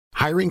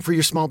Hiring for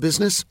your small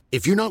business?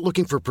 If you're not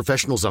looking for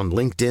professionals on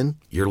LinkedIn,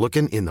 you're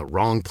looking in the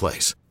wrong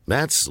place.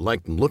 That's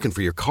like looking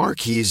for your car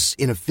keys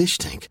in a fish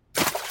tank.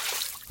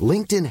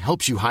 LinkedIn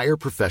helps you hire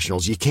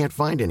professionals you can't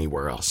find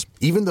anywhere else,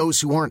 even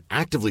those who aren't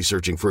actively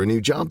searching for a new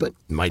job but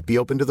might be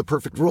open to the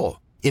perfect role.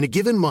 In a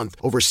given month,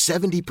 over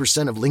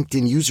 70% of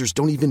LinkedIn users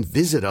don't even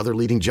visit other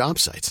leading job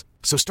sites.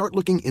 So start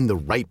looking in the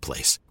right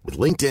place. With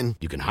LinkedIn,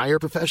 you can hire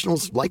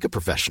professionals like a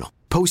professional.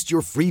 Post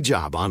your free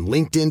job on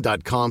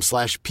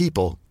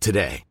linkedin.com/people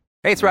today.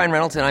 Hey, it's Ryan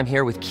Reynolds, and I'm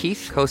here with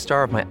Keith,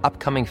 co-star of my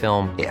upcoming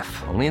film, If,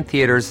 only in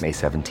theaters May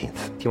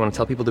 17th. Do you want to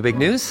tell people the big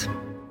news?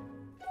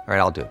 All right,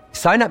 I'll do it.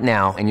 Sign up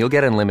now and you'll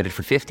get unlimited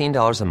for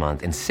 $15 a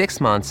month and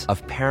 6 months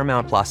of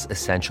Paramount Plus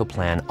Essential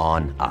Plan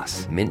on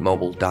us.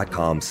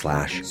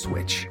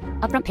 MintMobile.com/switch.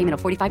 Upfront payment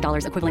of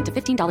 $45 equivalent to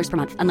 $15 per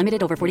month.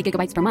 Unlimited over 40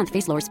 gigabytes per month.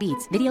 Face lower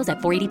speeds. Videos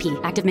at 480p.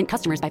 Active Mint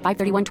customers by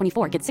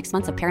 531.24 get 6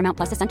 months of Paramount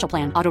Plus Essential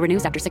Plan. Auto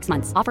renews after 6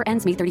 months. Offer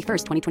ends May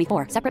 31st,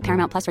 2024. Separate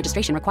Paramount Plus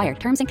registration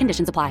required. Terms and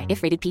conditions apply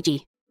if rated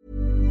PG.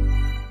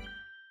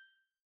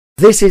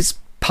 This is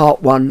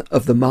part one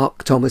of the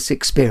Mark Thomas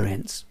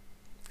experience.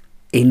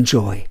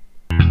 Enjoy.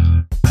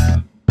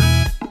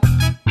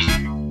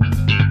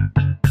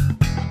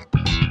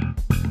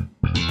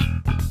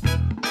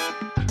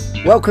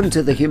 Welcome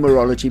to the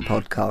Humourology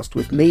Podcast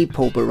with me,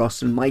 Paul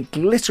Barros, and my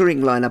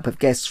glittering lineup of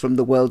guests from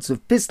the worlds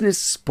of business,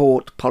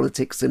 sport,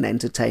 politics and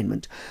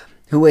entertainment,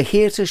 who are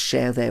here to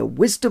share their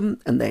wisdom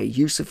and their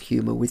use of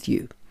humour with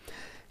you.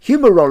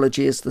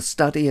 Humourology is the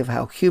study of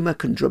how humour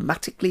can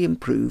dramatically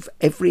improve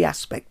every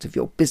aspect of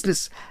your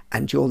business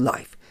and your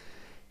life.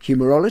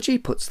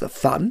 Humourology puts the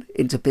fun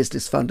into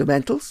business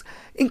fundamentals,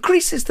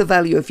 increases the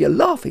value of your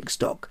laughing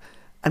stock,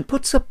 and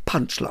puts a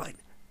punchline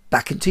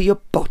back into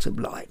your bottom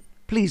line.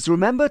 Please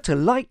remember to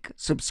like,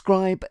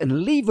 subscribe,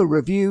 and leave a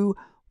review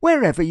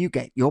wherever you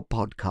get your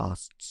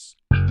podcasts.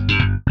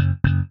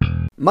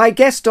 My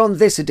guest on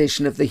this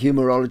edition of the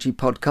Humourology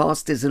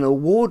Podcast is an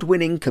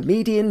award-winning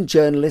comedian,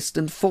 journalist,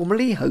 and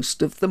formerly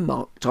host of the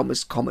Mark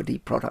Thomas comedy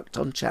product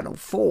on Channel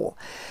 4,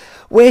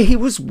 where he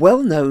was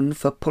well known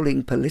for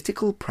pulling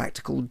political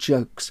practical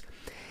jokes.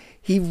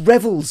 He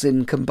revels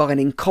in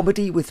combining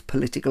comedy with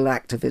political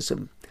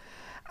activism.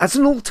 As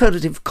an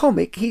alternative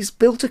comic, he's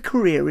built a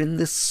career in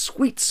the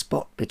sweet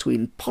spot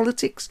between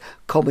politics,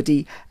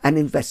 comedy, and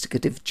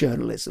investigative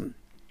journalism.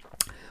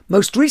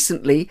 Most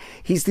recently,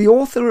 he's the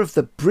author of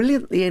the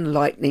brilliantly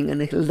enlightening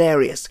and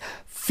hilarious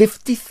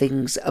 50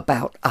 Things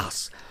About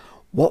Us,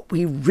 What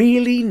We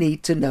Really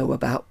Need to Know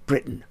About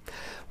Britain,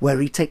 where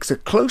he takes a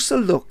closer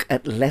look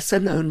at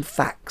lesser-known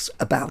facts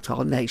about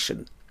our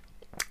nation.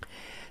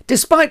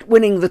 Despite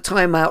winning the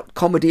Time Out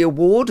Comedy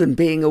Award and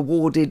being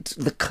awarded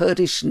the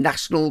Kurdish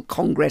National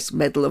Congress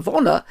Medal of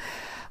Honour,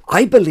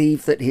 I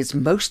believe that his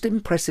most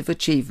impressive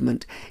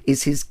achievement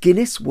is his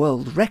Guinness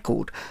World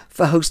Record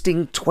for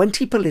hosting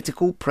 20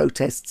 political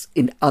protests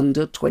in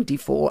under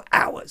 24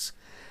 hours.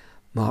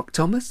 Mark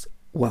Thomas,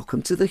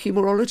 welcome to the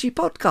Humourology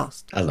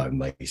Podcast. Hello,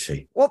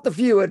 Macy. What the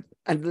viewer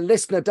and the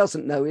listener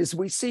doesn't know is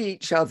we see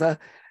each other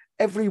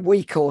every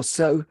week or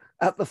so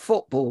at the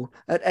football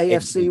at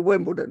AFC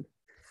Wimbledon.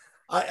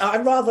 I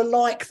rather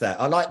like that.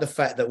 I like the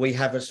fact that we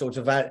have a sort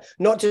of,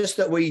 not just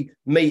that we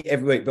meet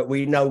every week, but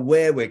we know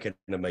where we're going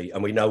to meet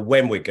and we know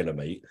when we're going to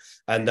meet.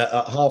 And at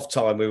half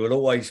time, we will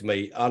always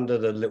meet under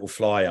the little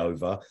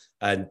flyover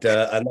and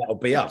that'll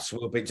be us.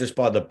 We'll be just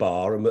by the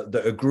bar and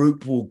a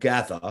group will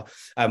gather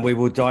and we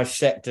will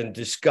dissect and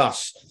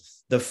discuss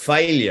the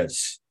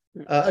failures,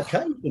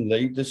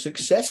 occasionally the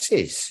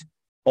successes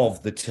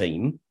of the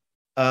team.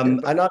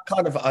 And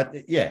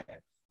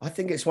I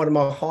think it's one of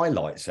my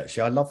highlights,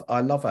 actually. I love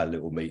our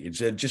little meetings,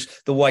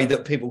 just the way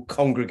that people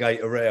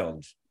congregate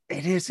around.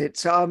 It is.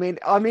 I mean,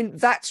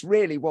 that's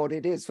really what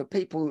it is for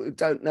people who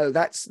don't know.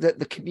 That's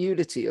the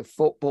community of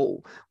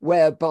football,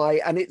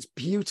 whereby, and it's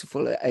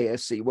beautiful at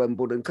AFC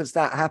Wimbledon because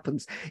that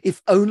happens.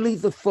 If only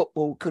the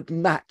football could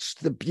match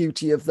the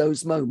beauty of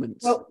those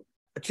moments. Well,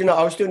 do you know,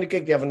 I was doing a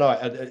gig the other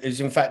night. It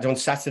was, in fact, on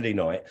Saturday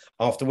night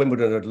after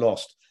Wimbledon had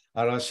lost.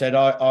 And I said,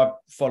 I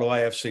follow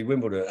AFC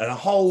Wimbledon. And a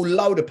whole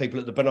load of people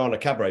at the Banana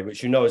Cabaret,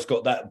 which you know has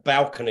got that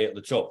balcony at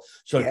the top.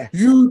 So, yeah.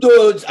 You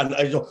duds, and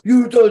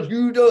you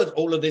duds.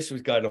 All of this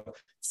was going on.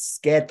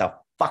 Scared the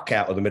fuck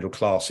out of the middle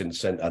class in the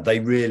centre. They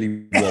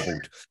really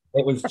wobbled.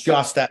 It was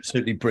just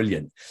absolutely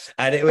brilliant.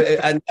 And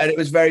it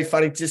was very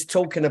funny just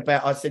talking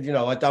about, I said,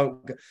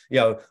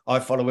 I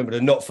follow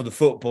Wimbledon, not for the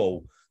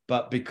football,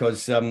 but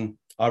because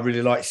I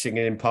really like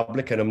singing in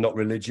public and I'm not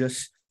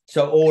religious.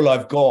 So all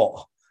I've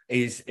got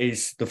is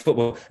the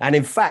football. And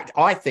in fact,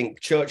 I think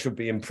church would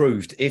be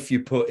improved if you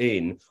put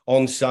in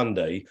on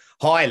Sunday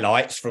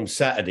highlights from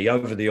Saturday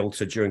over the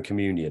altar during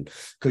communion,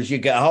 because you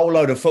get a whole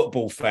load of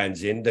football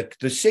fans in.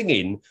 The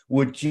singing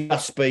would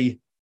just be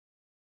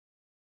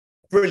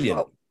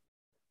brilliant.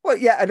 Well,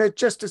 yeah, and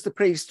just as the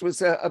priest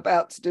was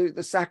about to do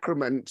the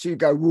sacrament, you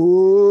go,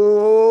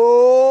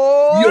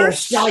 "Whoa, you're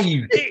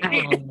saved."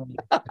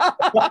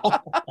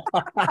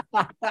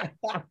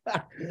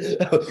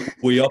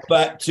 We are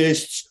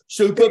Baptists,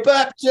 super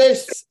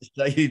Baptists.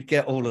 So you'd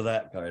get all of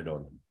that going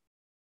on.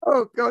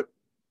 Oh God.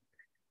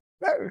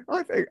 No,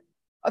 I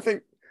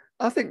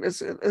think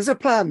there's a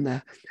plan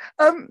there.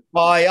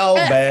 My old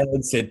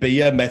man said,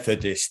 be a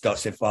Methodist. I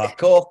said,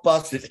 fuck off,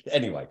 bastard.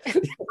 Anyway.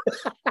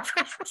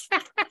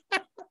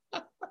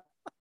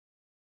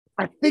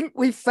 I think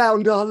we've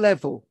found our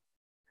level.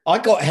 I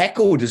got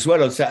heckled as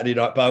well on Saturday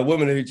night by a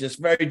woman who just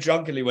very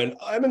drunkenly went,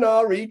 I'm an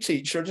RE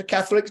teacher at a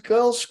Catholic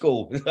girls'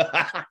 school.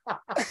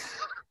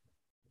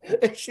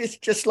 It's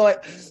just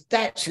like,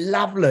 that's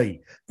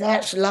lovely.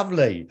 That's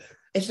lovely.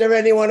 Is there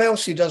anyone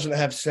else who doesn't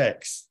have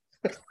sex?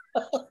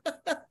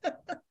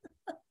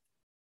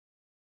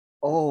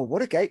 Oh,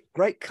 what a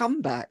great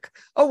comeback!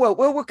 Oh well,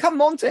 we'll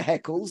come on to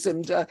heckles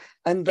and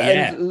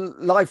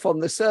life on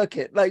the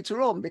circuit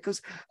later on,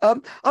 because I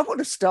want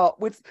to start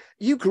with,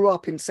 you grew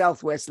up in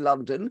southwest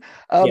London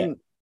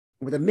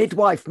with a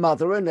midwife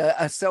mother and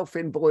a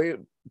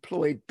self-employed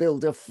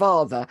builder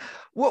father.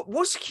 What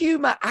was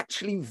humour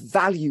actually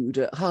valued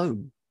at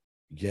home?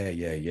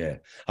 Yeah.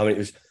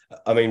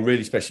 I mean,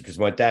 really, especially because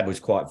my dad was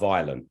quite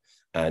violent.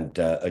 And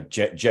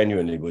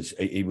genuinely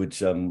he would.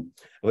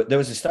 There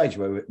was a stage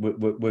where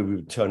we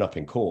would turn up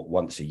in court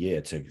once a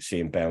year to see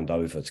him bound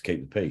over to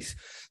keep the peace.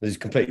 This is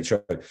completely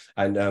true.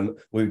 And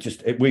we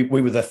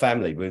were the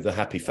family, we were the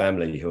happy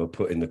family who were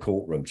put in the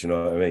courtroom. Do you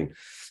know what I mean?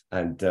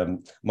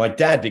 And my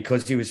dad,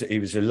 because he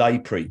was a lay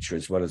preacher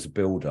as well as a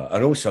builder,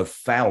 and also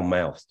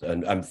foul-mouthed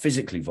and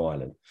physically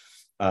violent.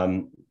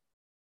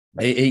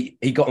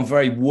 He got on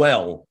very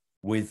well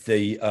with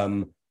the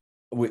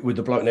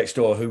bloke next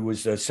door, who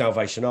was a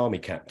Salvation Army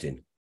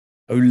captain,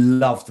 who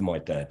loved my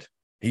dad.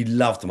 He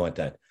loved my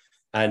dad.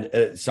 And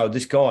so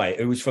this guy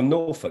who was from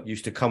Norfolk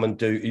used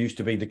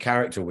to be the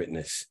character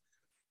witness.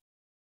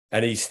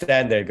 And he'd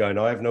stand there going,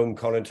 I have known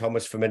Colin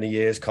Thomas for many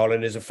years.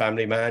 Colin is a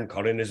family man.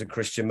 Colin is a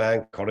Christian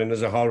man. Colin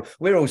is a whole.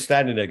 We're all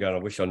standing there going, I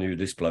wish I knew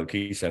this bloke.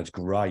 He sounds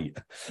great.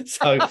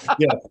 So,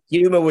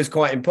 humour was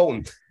quite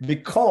important,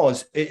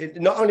 because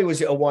not only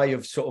was it a way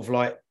of sort of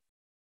like,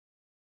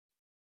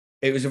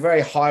 it was a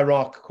very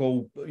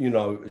hierarchical,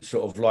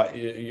 sort of like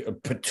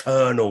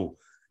paternal,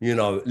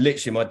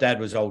 literally my dad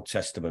was Old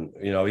Testament,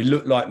 he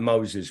looked like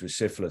Moses with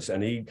syphilis,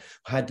 and he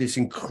had this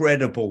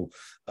incredible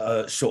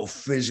sort of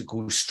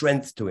physical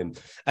strength to him.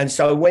 And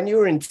so when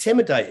you're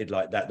intimidated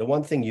like that, the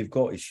one thing you've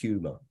got is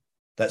humor.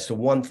 That's the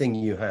one thing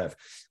you have.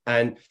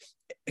 And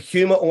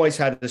humor always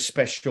had a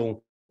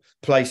special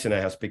place in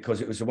our house, because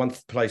it was the one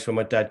place where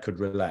my dad could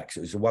relax.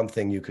 It was the one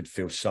thing you could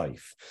feel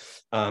safe.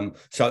 And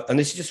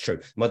this is just true.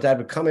 My dad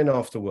would come in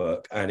after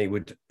work, and he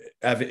would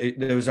have it.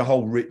 There was a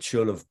whole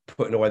ritual of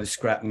putting away the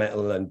scrap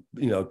metal and,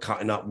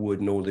 cutting up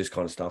wood and all this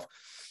kind of stuff.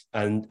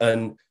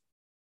 And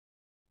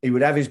he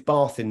would have his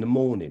bath in the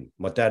morning.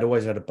 My dad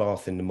always had a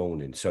bath in the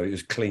morning, so it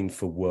was clean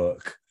for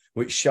work,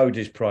 which showed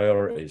his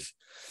priorities.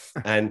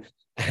 And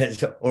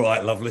all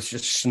right, love, let's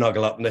just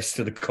snuggle up next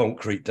to the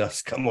concrete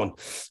dust. Come on.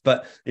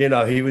 But,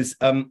 he was,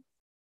 and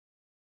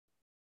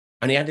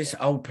he had this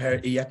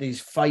he had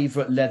these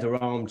favourite leather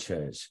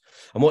armchairs.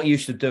 And what he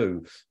used to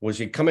do was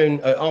he'd come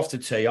in after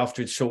tea,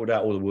 after he'd sorted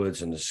out all the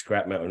woods and the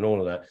scrap metal and all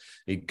of that,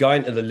 he'd go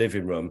into the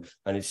living room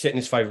and he'd sit in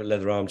his favourite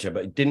leather armchair,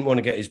 but he didn't want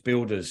to get his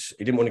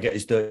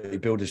dirty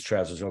builder's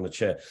trousers on the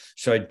chair.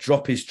 So he'd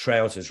drop his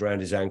trousers around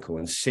his ankle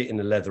and sit in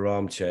the leather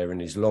armchair in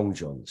his long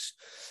johns.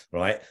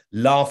 Right,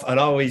 laugh,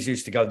 and I always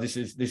used to go, this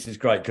is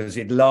great, because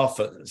he'd laugh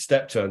at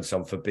Steptoe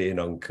Son for being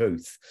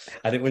uncouth,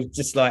 and it was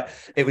just like,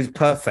 it was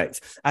perfect.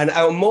 And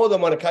on more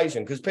than one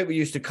occasion, because people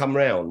used to come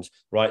round,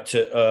 right,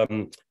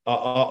 to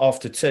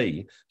after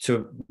tea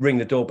to ring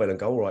the doorbell and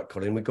go, all right,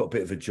 Colin, we've got a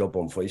bit of a job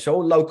on for you. So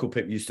all local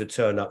people used to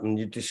turn up, and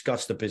you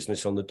discuss the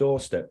business on the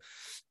doorstep.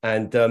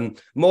 And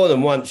more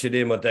than once you'd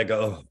hear my dad go,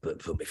 oh, but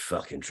put my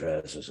fucking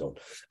trousers on.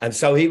 And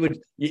so he would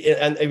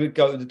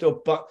go to the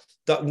door. But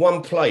that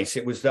one place,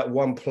 it was that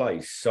one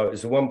place. So it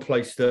was the one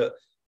place that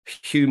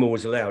humour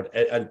was allowed.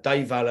 And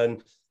Dave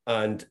Allen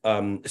and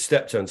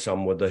Steptoe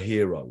Son were the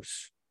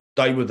heroes.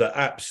 They were the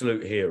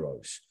absolute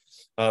heroes.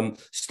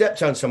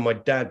 Steptoe Son, my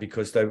dad,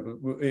 because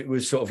it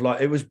was sort of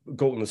like, it was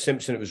Galton and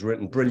Simpson. It was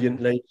written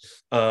brilliantly.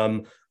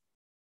 And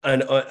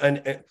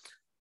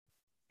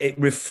it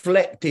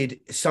reflected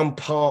some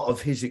part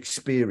of his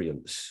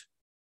experience.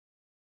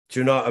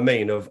 Do you know what I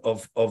mean?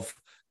 Of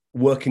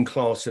working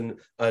class and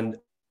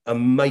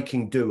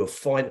making do, of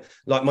fight.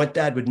 Like, my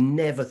dad would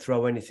never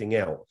throw anything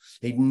out.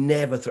 He'd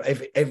never throw,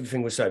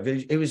 everything was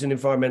saved. He was an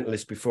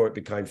environmentalist before it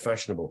became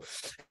fashionable.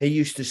 He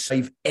used to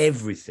save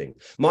everything.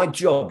 My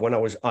job when I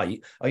was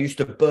 8, I used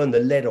to burn the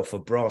lead off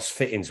of brass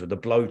fittings with a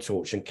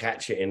blowtorch and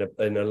catch it in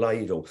a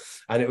ladle.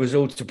 And it was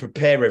all to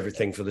prepare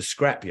everything for the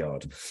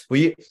scrapyard.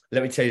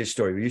 Let me tell you a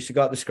story. We used to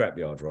go up the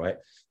scrapyard, right?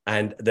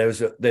 And they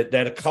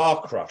had a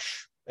car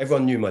crush.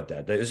 Everyone knew my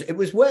dad. It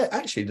was where,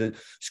 actually, the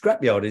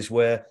scrapyard is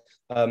where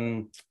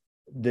that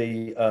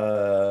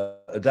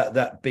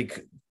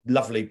big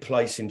lovely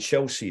place in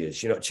Chelsea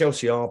is,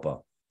 Chelsea Harbour,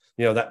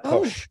 that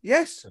posh. Oh,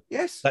 yes.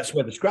 That's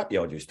where the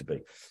scrapyard used to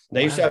be.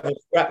 They used to have a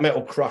scrap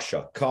metal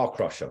car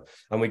crusher,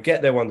 and we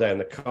get there one day and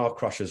the car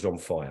crusher's on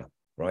fire,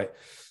 right?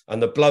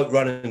 And the bloke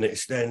running it,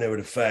 standing there with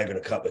a fag and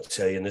a cup of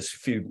tea, and there's a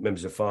few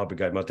members of fire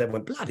brigade. My dad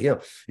went, bloody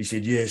hell. He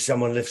said, yeah,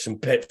 someone left some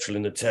petrol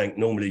in the tank.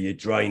 Normally you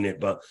drain it,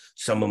 but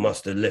someone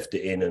must have left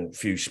it in, and a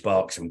few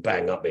sparks, and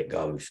bang, up it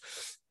goes.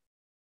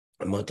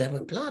 And my dad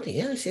went, bloody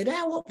hell. He said,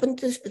 how often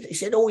does... He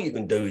said, all you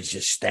can do is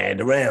just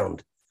stand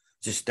around.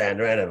 Just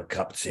stand around, have a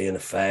cup of tea and a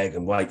fag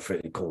and wait for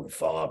it to call the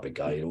fire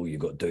brigade. All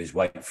you've got to do is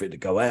wait for it to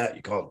go out.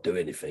 You can't do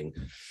anything.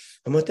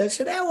 And my dad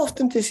said, how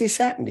often does this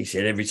happen? He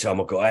said, every time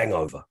I've got a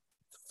hangover.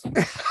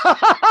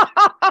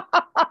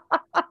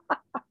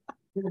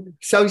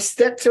 So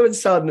Steptoe and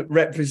Son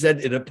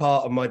represented a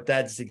part of my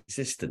dad's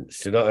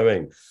existence. You know what I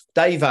mean?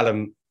 Dave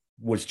Allen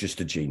was just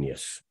a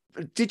genius.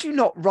 Did you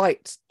not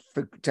write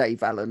for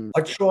Dave Allen?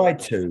 I tried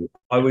to.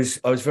 I was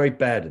very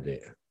bad at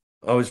it.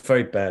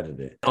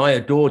 I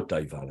adored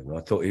Dave Allen. I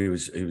thought he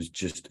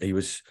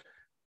was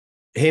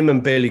him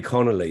and Billy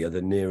Connolly are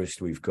the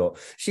nearest we've got.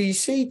 So you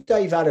see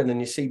Dave Allen and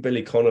you see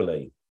Billy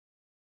Connolly,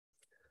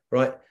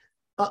 right?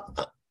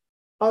 I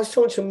was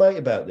talking to a mate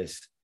about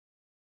this.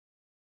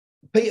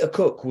 Peter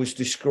Cook was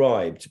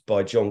described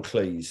by John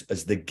Cleese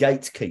as the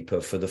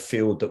gatekeeper for the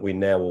field that we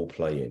now all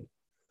play in.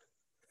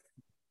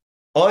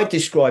 I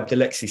described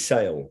Alexis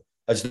Sale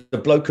as the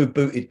bloke who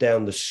booted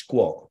down the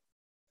squat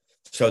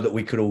so that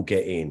we could all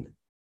get in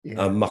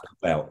and muck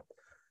about.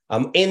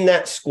 In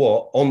that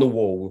squat on the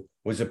wall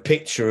was a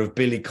picture of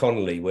Billy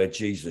Connolly where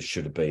Jesus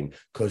should have been,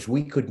 because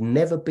we could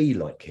never be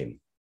like him.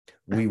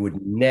 We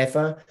would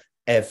never,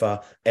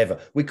 ever.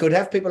 We could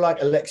have people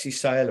like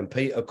Alexis Sale and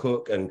Peter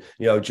Cook and,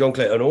 you know, John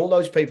Cleese and all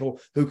those people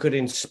who could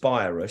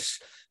inspire us.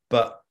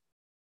 But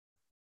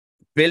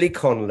Billy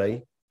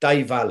Connolly,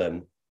 Dave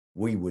Allen,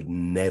 we would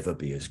never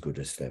be as good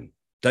as them.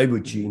 They were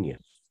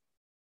genius.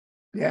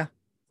 Yeah.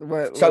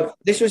 So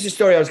this was the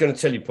story I was going to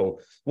tell you,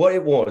 Paul. What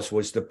it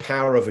was the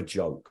power of a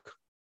joke.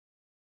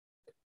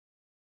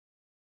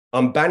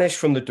 I'm banished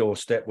from the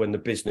doorstep when the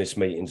business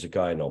meetings are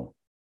going on,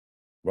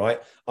 right?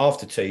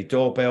 After tea,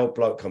 doorbell,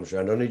 bloke comes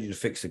around. I need you to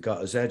fix the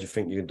gutters. How do you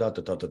think you can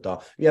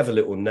da-da-da-da-da? You have a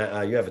little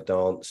natter, you have a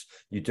dance,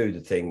 you do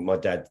the thing. My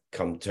dad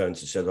turns and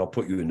says, I'll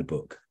put you in the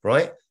book,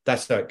 right?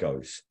 That's how it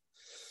goes.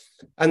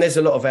 And there's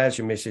a lot of how's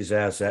your missus,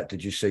 how's that,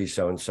 did you see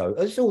so-and-so?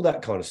 There's all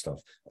that kind of stuff.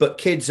 But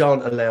kids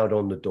aren't allowed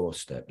on the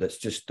doorstep. That's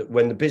just,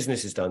 when the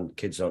business is done,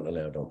 kids aren't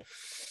allowed on.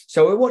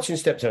 So we're watching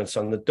Steptoe and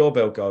Son. The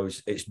doorbell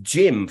goes. It's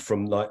Jim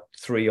from like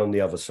 3 on the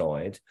other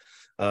side.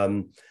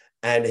 And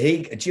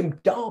Jim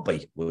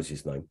Darby was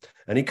his name.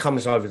 And he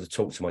comes over to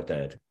talk to my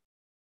dad.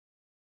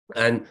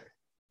 And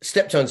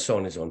Steptoe and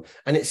Son is on.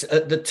 And it's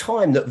at the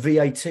time that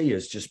VAT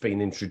has just been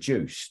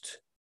introduced,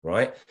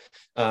 right?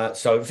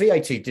 So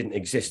VAT didn't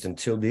exist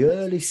until the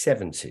early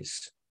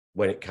 70s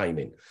when it came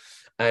in.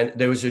 And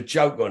there was a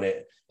joke on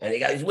it. And he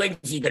goes,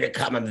 when's he going to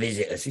come and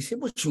visit us? He said,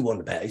 what you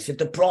want about? He said,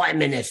 the Prime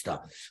Minister.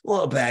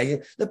 What about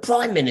you? The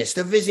Prime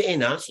Minister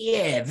visiting us?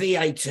 Yeah,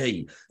 VAT,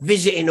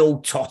 visiting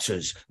all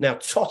totters. Now,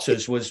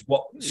 totters was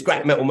what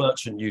scrap metal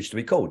merchant used to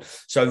be called.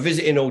 So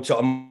visiting all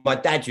totters. My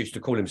dad used to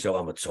call himself,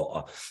 I'm a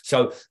totter.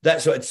 So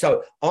that's what.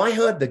 So I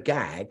heard the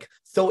gag,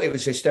 thought it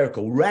was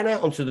hysterical, ran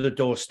out onto the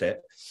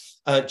doorstep.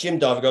 Jim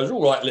Diver goes,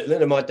 all right, little,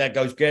 and my dad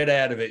goes, get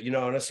out of it, you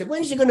know. And I said,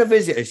 when's he going to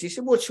visit us? He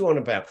said, what you on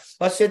about?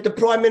 I said, the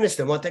Prime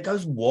Minister. My dad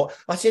goes, what?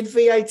 I said,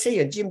 VAT.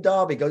 And Jim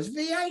Darby goes,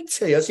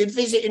 VAT. I said,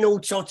 visiting all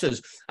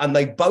totters. And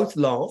they both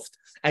laughed.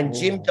 And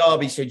Jim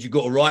Darby said, you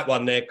got a right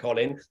one there,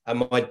 Colin.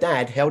 And my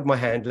dad held my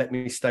hand, let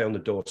me stay on the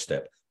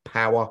doorstep.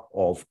 Power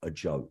of a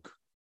joke.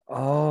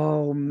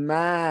 Oh,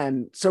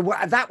 man. So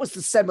that was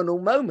the seminal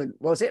moment,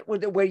 was it?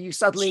 Where you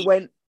suddenly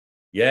went,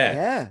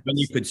 yeah. When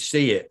you could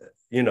see it.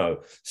 You know,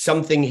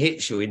 something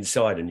hits you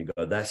inside and you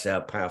go, that's how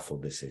powerful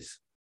this is.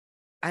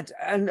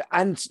 And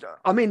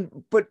I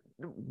mean, but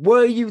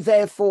were you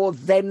therefore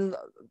then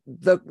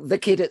the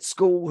kid at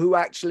school who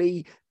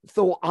actually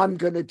thought, I'm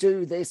going to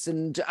do this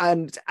and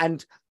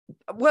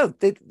well,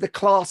 the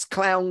class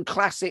clown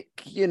classic,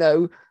 you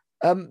know,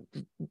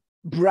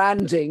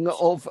 branding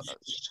of...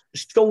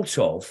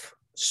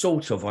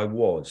 Sort of I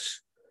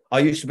was. I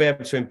used to be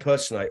able to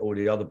impersonate all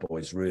the other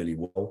boys really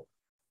well.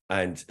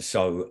 And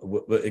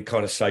so it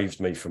kind of saved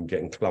me from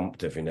getting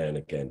clumped every now and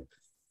again.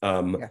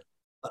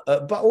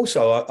 But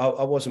also,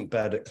 I wasn't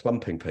bad at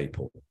clumping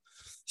people.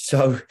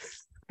 So...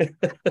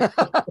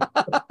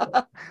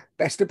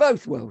 Best of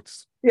both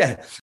worlds.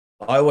 Yeah.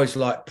 I always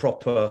like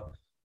proper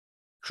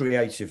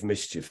creative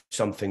mischief,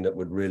 something that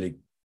would really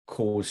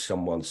cause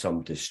someone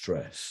some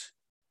distress.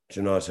 Do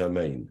you know what I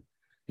mean?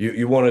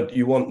 You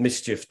want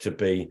mischief to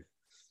be...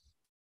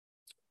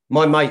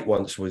 My mate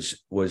once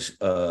was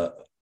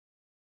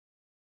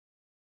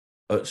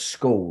at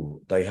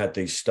school, they had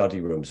these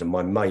study rooms, and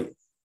my mate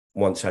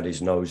once had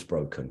his nose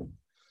broken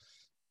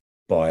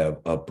by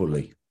a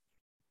bully.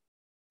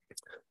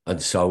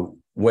 And so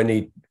when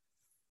he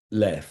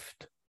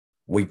left,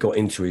 we got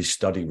into his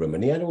study room,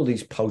 and he had all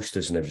these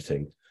posters and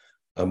everything.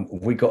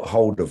 We got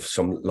hold of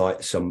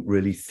some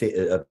really thick,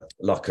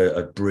 like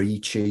a brie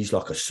cheese,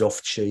 like a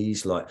soft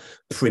cheese, like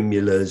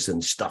primulas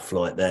and stuff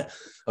like that.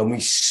 And we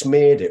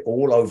smeared it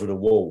all over the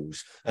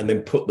walls and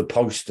then put the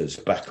posters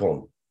back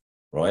on.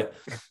 right?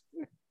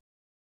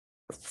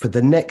 For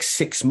the next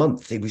 6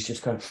 months, he was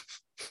just going,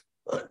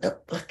 what the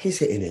fuck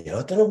is it in here?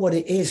 I don't know what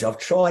it is. I've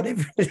tried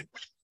everything.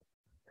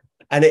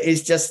 And it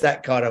is just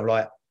that kind of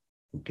like,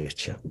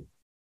 get you.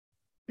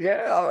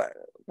 Yeah.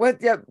 Well,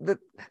 yeah.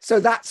 So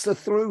that's the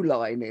through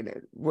line in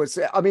it. Was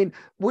it? I mean,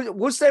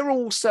 was there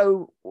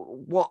also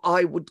what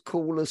I would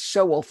call a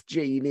show-off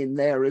gene in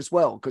there as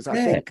well? Because I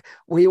think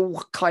we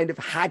all kind of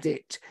had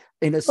it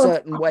in a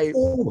certain way.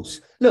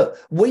 Course. Look,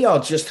 we are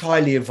just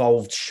highly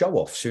evolved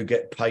show-offs who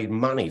get paid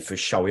money for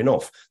showing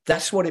off.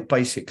 That's what it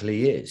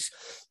basically is.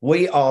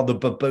 We are the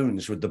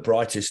baboons with the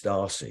brightest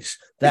asses.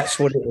 That's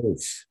what it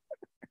is,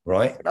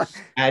 right?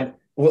 And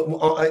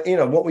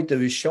what we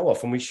do is show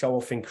off, and we show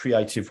off in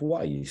creative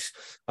ways.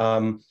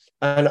 And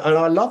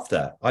I love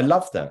that. I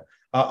love that.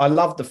 I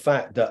love the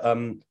fact that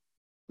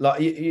like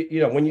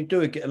when you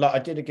do like I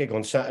did a gig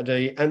on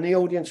Saturday, and the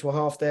audience were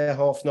half there,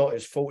 half not. It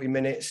was 40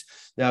 minutes.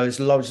 Now there's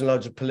loads and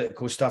loads of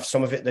political stuff.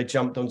 Some of it they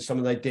jumped on, some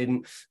of they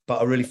didn't.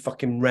 But I really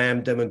fucking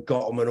rammed them and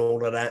got them and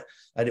all of that.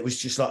 And it was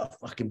just like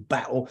a fucking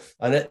battle.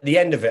 And at the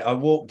end of it, I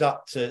walked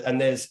up to, and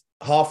there's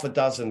half a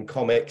dozen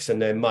comics and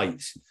their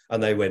mates,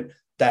 and they went,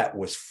 "That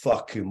was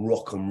fucking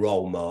rock and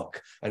roll,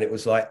 Mark." And it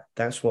was like,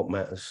 that's what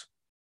matters.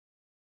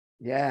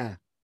 Yeah.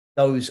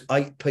 Those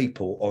 8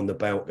 people on the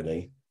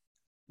balcony,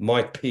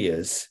 my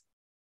peers,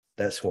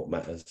 that's what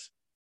matters.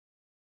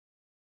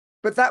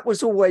 But that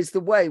was always the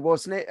way,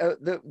 wasn't it?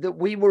 That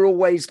we were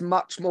always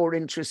much more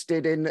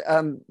interested in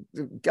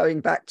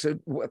going back to,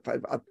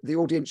 the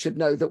audience should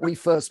know that we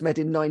first met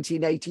in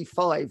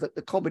 1985 at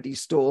the Comedy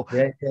Store,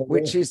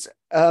 which is,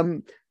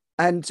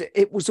 and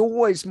it was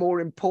always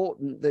more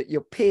important that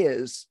your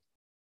peers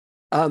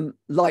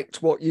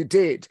liked what you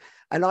did.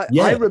 And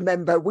I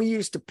remember we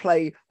used to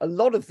play a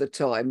lot of the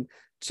time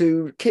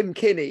to Kim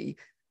Kinney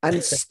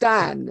and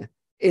Stan,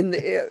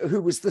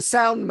 who was the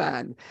sound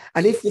man.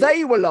 And if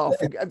they were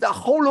laughing, the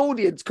whole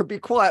audience could be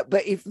quiet.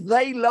 But if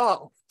they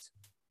laughed,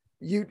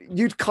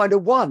 you'd kind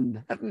of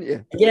won, hadn't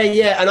you?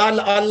 Yeah. And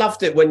I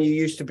loved it when you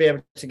used to be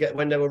able to get,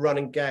 when they were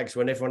running gags,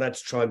 when everyone had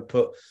to try and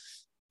put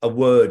a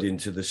word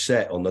into the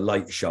set on the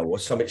Late Show or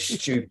something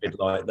stupid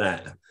like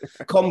that.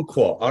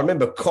 Kumquat. I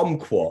remember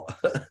kumquat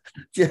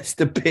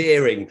just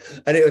appearing.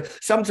 And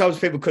sometimes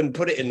people couldn't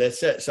put it in their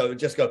set. So it would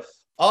just go,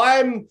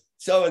 "I'm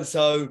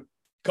so-and-so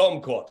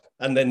kumquat,"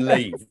 and then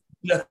leave.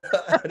 And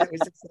it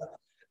was just,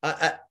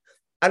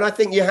 and I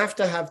think you have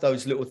to have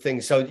those little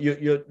things. So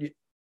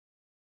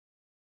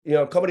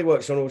comedy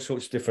works on all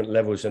sorts of different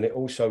levels, and it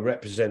also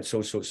represents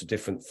all sorts of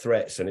different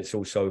threats. And it's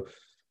also,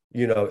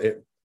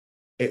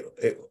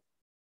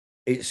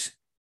 it's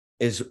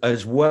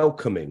as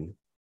welcoming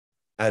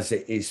as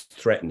it is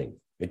threatening.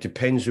 It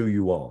depends who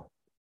you are.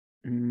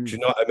 Do you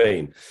know what I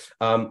mean?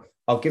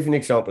 I'll give you an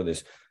example of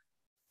this.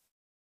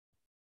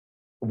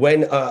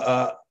 When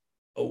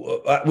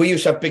we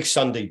used to have big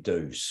Sunday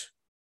do's,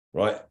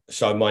 right?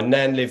 So my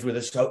nan lived with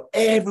us, so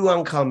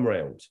everyone come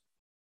round.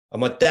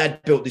 And my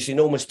dad built this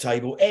enormous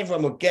table.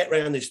 Everyone would get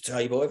round this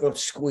table, everyone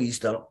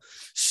squeezed up.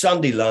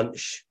 Sunday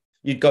lunch,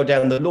 you'd go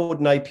down the Lord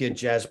Napier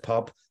Jazz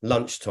Pub,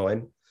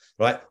 lunchtime,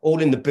 right?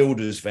 All in the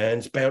builders'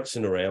 vans,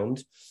 bouncing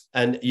around.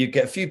 And you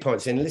get a few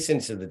pints in, listen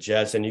to the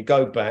jazz, and you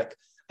go back,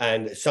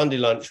 and Sunday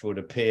lunch would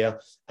appear,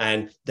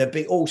 and there'd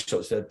be all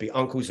sorts. There'd be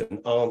uncles and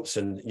aunts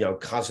and,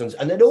 cousins,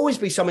 and there'd always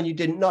be someone you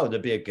didn't know.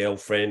 There'd be a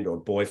girlfriend or a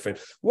boyfriend.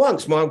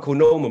 Once my Uncle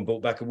Norman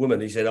brought back a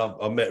woman. He said,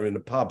 I met her in the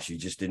pub. She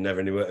just didn't have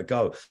anywhere to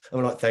go.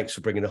 I'm like, thanks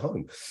for bringing her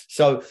home.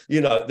 So,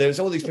 there's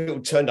all these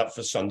people turned up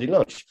for Sunday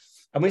lunch.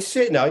 And we're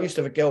sitting there. I used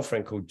to have a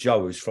girlfriend called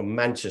Jo, who's from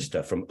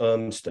Manchester, from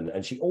Urmston,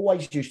 and she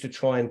always used to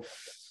try and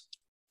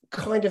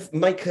kind of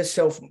make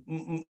herself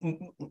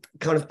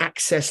kind of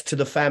access to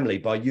the family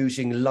by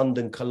using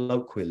London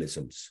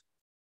colloquialisms.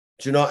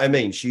 Do you know what I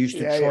mean? She used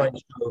to try and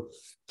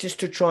just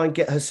to try and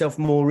get herself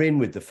more in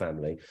with the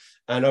family.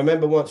 And I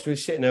remember once we were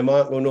sitting there, my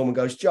Uncle Norman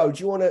goes, "Jo,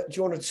 do you want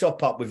to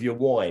top up with your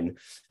wine?"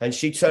 And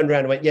she turned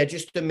around and went, "Yeah,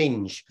 just a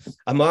minge."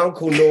 And my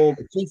Uncle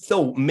Norman, he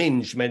thought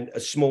minge meant a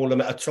small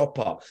amount, a top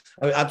up.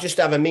 I'll just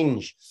have a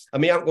minge.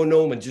 And my Uncle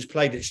Norman just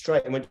played it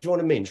straight and went, "Do you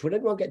want a minge? Would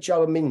anyone get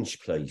Jo a minge,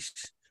 please?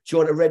 Do you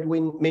want a red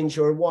minge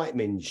or a white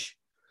minge?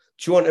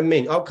 Do you want a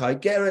minge?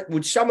 Okay,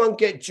 would someone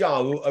get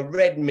Jo a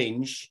red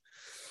minge?"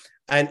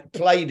 And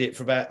played it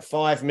for about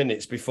 5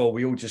 minutes before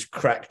we all just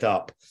cracked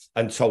up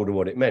and told her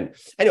what it meant.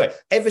 Anyway,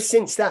 ever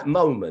since that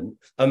moment,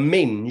 a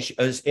minge,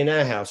 as in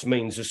our house,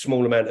 means a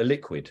small amount of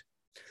liquid,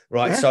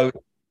 right? Yeah. So,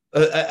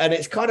 and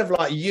it's kind of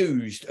like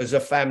used as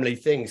a family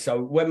thing.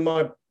 So when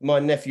my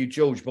nephew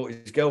George brought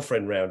his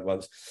girlfriend round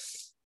once,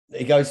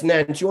 he goes,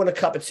 "Nan, do you want a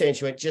cup of tea?" And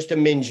she went, "Just a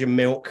minge and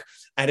milk."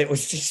 And it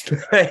was just,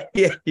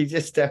 yeah, you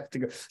just have to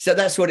go. So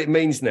that's what it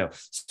means now.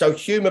 So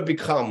humour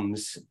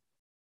becomes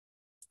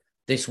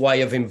this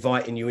way of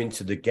inviting you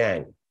into the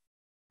gang.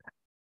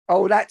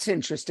 Oh, that's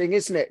interesting,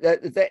 isn't it?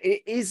 That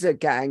it is a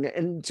gang,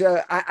 and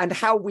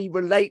how we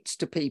relate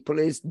to people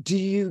is, do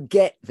you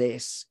get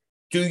this?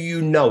 Do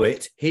you know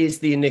it? Here's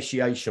the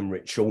initiation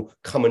ritual.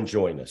 Come and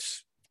join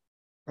us.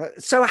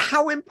 So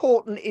how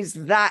important is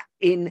that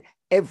in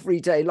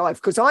everyday life,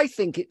 because I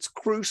think it's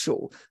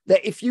crucial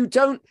that if you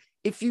don't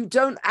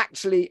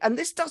actually, and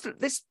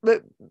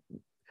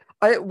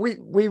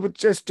we were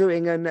just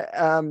doing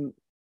an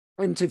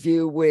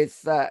interview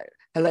with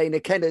Helena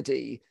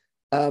Kennedy,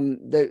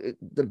 the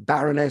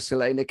Baroness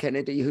Helena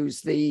Kennedy,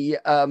 who's the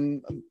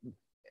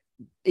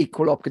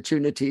equal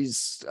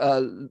opportunities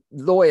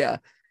lawyer,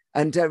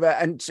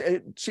 and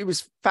she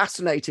was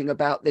fascinating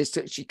about this.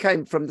 She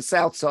came from the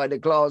south side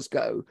of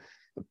Glasgow,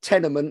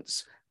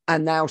 tenements,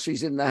 and now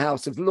she's in the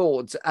House of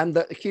Lords, and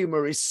that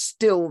humour is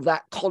still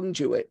that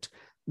conduit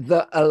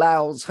that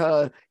allows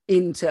her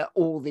into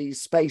all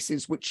these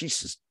spaces which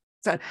she's.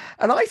 And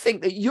I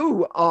think that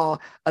you are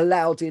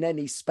allowed in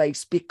any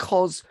space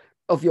because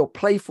of your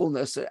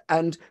playfulness,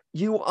 and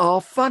you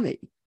are funny,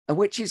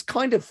 which is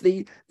kind of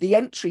the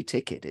entry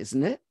ticket,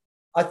 isn't it?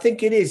 I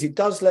think it is. It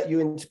does let you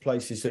into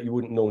places that you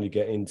wouldn't normally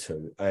get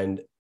into.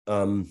 And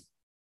I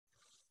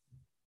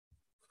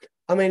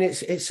mean,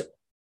 it's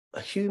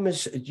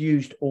humor's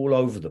used all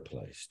over the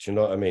place. Do you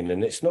know what I mean?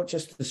 And it's not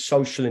just the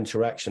social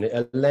interaction.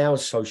 It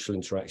allows social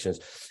interactions.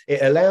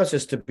 It allows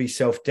us to be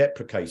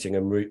self-deprecating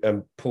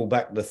and pull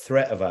back the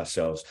threat of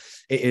ourselves.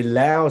 It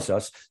allows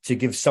us to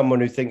give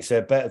someone who thinks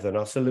they're better than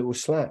us a little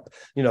slap,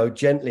 you know,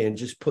 gently, and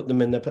just put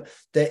them in their...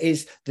 There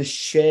is the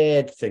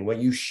shared thing where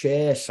you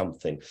share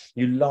something.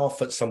 You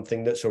laugh at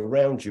something that's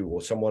around you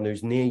or someone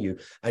who's near you,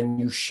 and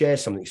you share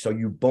something, so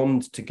you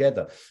bond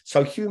together.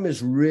 So humor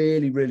is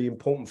really, really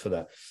important for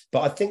that.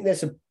 But I think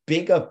there's a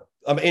bigger,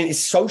 I mean, it's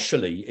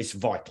socially, it's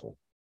vital.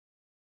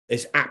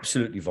 It's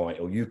absolutely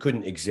vital. You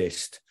couldn't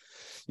exist.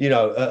 You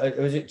know,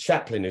 was it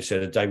Chaplin who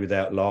said a day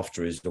without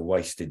laughter is a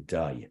wasted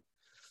day?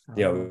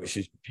 You know, which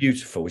is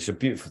beautiful. It's a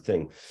beautiful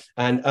thing.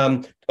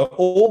 And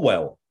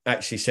Orwell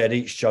actually said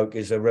each joke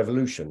is a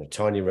revolution, a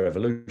tiny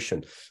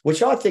revolution,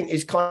 which I think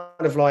is kind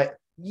of like,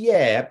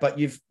 yeah, but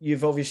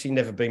you've obviously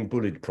never been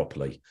bullied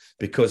properly,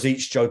 because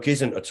each joke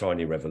isn't a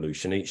tiny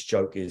revolution. Each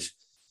joke is,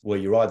 well,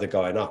 you're either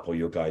going up or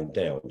you're going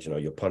down. You know,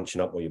 you're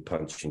punching up or you're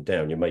punching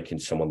down. You're making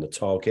someone the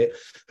target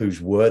who's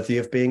worthy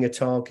of being a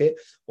target,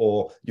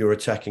 or you're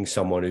attacking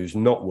someone who's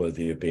not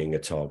worthy of being a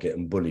target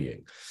and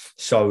bullying.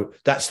 So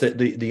that's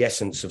the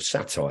essence of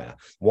satire.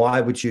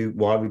 Why would you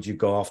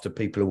go after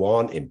people who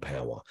aren't in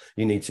power?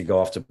 You need to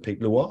go after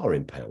people who are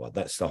in power.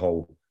 That's the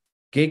whole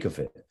gig of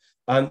it.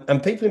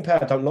 And people in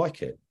power don't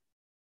like it.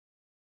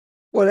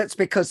 Well, it's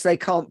because they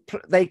can't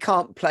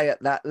play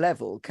at that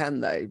level, can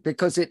they?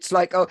 Because it's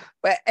like,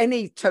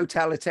 any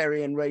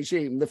totalitarian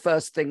regime, the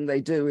first thing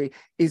they do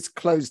is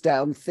close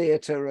down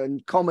theatre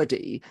and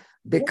comedy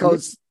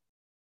because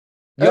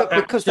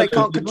they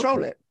can't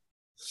control it.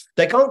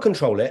 They can't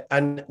control it.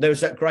 And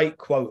there's that great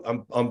quote,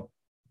 I'm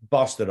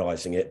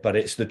bastardizing it, but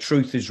it's, the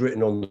truth is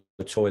written on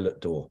the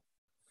toilet door.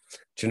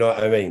 Do you know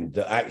what I mean?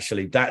 That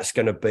actually that's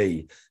going to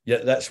be,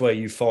 that's where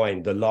you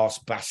find the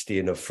last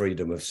bastion of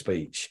freedom of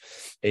speech,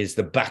 is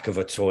the back of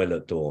a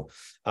toilet door.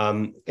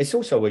 It's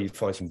also where you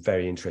find some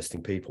very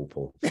interesting people,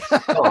 Paul.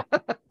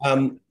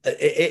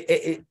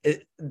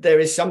 There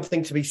is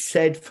something to be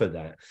said for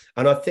that.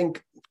 And I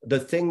think the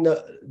thing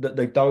that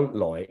they don't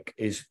like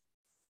is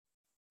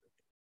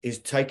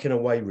taking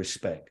away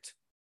respect.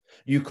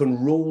 You can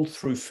rule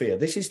through fear.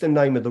 This is the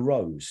name of the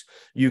rose.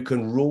 You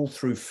can rule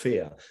through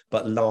fear,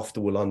 but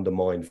laughter will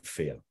undermine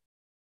fear.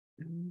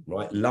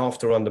 Right?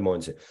 Laughter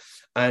undermines it.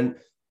 And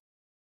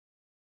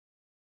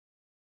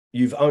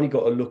you've only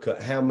got to look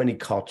at how many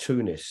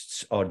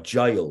cartoonists are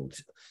jailed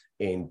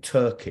in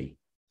Turkey,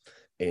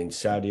 in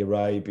Saudi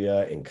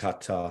Arabia, in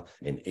Qatar,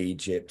 in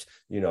Egypt.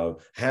 You know,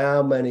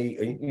 how many,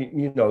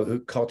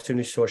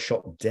 cartoonists are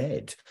shot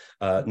dead,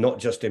 not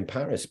just in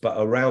Paris, but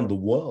around the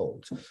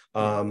world.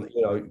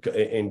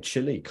 In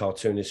Chile,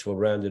 cartoonists were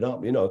rounded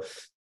up. You know,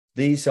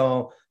 these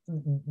are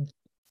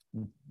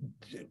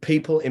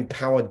people in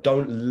power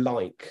don't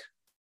like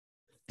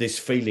this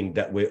feeling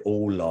that we're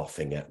all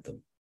laughing at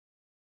them.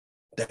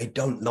 They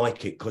don't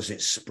like it because it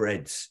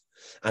spreads.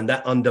 And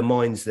that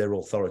undermines their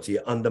authority,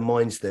 it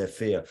undermines their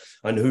fear.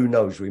 And who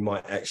knows, we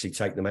might actually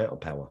take them out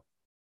of power.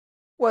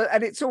 Well,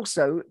 and it's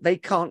also, they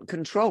can't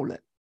control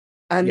it.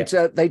 And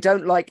they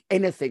don't like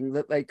anything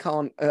that they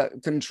can't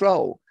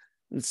control.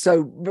 And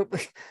so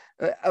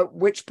at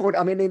which point,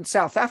 I mean, in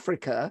South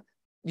Africa,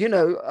 you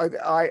know,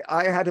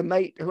 I had a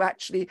mate who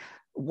actually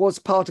was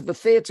part of a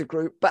theatre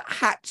group, but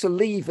had to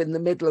leave in the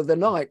middle of the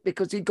night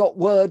because he got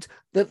word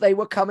that they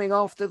were coming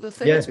after the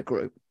theatre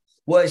group.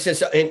 Well, it's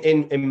just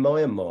in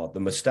Myanmar, the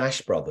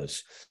Moustache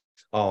Brothers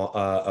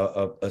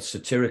are a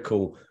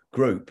satirical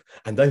group,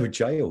 and they were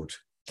jailed.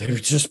 They were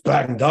just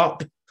banged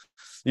up.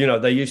 You know,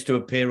 they used to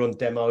appear on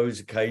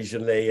demos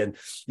occasionally, and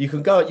you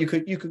could go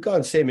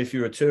and see them if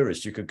you're a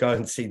tourist. You could go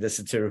and see the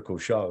satirical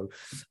show,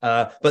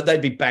 but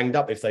they'd be banged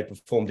up if they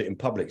performed it in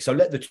public. So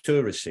let the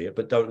tourists see it,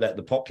 but don't let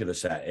the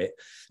populace at it.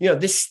 You know,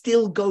 this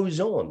still goes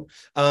on.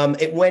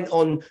 It went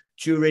on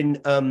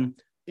during.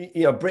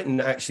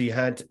 Britain actually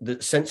had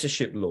the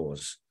censorship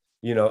laws,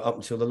 you know, up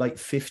until the late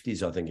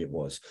 50s, I think it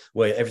was,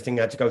 where everything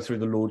had to go through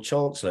the Lord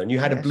Chancellor, and you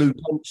had a blue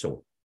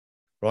pencil.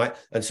 right?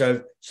 And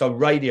so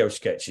radio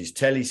sketches,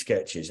 telly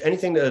sketches,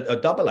 anything that a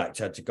double act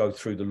had to go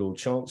through the Lord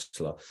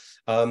Chancellor.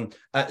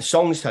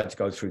 Songs had to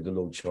go through the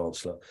Lord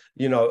Chancellor,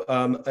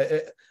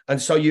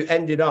 and so you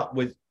ended up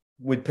with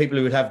people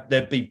who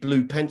there'd be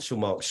blue pencil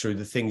marks through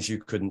the things you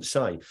couldn't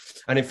say.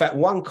 And in fact,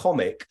 one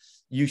comic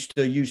used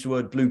to use the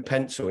word blue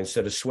pencil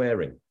instead of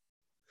swearing.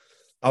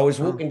 I was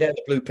walking down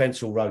the Blue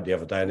Pencil Road the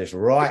other day, and this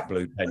right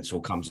blue pencil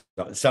comes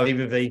up. So he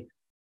would be,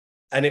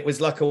 and it was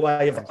like a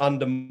way of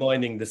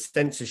undermining the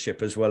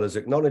censorship as well as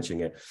acknowledging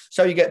it.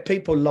 So you get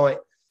people like,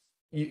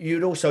 you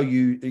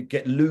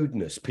get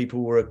lewdness.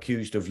 People were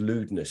accused of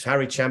lewdness.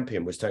 Harry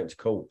Champion was taken to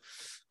court.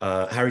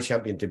 Harry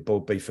Champion did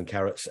Boiled Beef and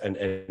Carrots and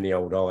Any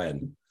Old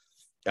Iron,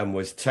 and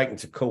was taken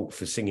to court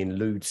for singing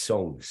lewd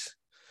songs.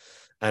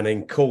 And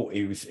in court,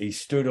 he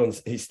stood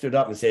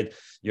up and said,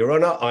 "Your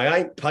Honour, I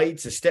ain't paid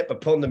to step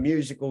upon the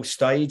musical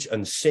stage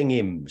and sing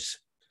hymns."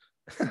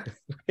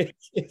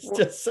 It's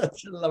just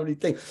such a lovely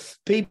thing.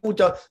 People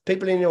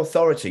in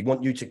authority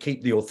want you to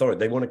keep the authority.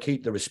 They want to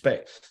keep the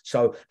respect.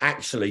 So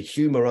actually,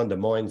 humour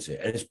undermines it,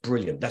 and it's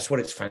brilliant. That's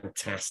what it's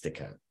fantastic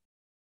at.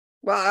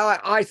 Well,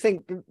 I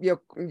think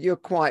you're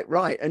quite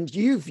right, and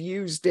you've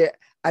used it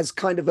as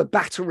kind of a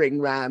battering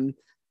ram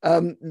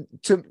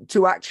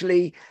to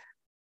actually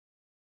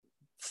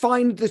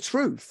find the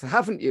truth,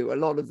 haven't you? A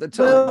lot of the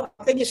time. Well,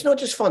 I think it's not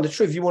just find the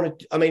truth. You want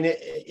to. I mean,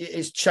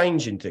 it's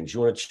changing things.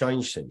 You want to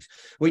change things.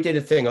 We did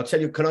a thing. I'll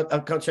tell you. Can I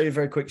tell you a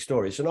very quick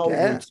story? It's an old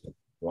routine,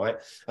 right?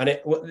 And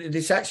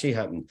this actually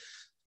happened.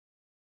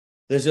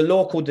 There's a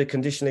law called the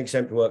Conditionally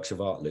Exempt Works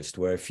of Art list,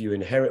 where if you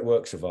inherit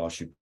works of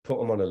art, you put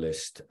them on a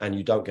list and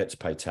you don't get to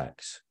pay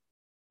tax,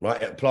 right?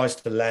 It applies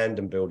to land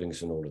and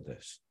buildings and all of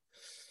this.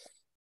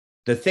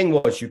 The thing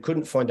was, you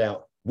couldn't find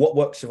out what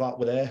works of art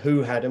were there,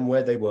 who had them,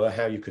 where they were,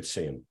 how you could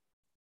see them.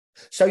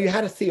 So you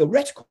had a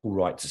theoretical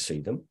right to see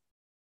them.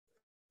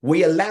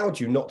 We allowed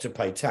you not to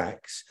pay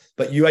tax,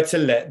 but you had to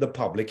let the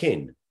public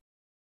in.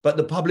 But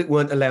the public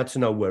weren't allowed to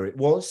know where it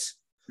was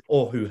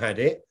or who had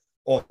it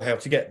or how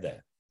to get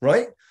there,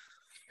 right?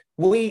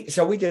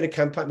 So we did a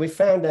campaign. We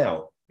found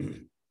out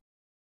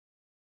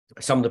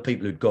some of the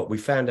people we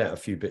found out a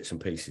few bits and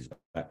pieces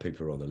about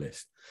people who are on the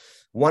list.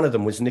 One of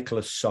them was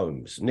Nicholas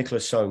Soames.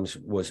 Nicholas Soames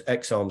was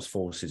ex-Armed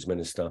Forces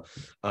Minister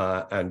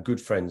and good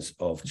friends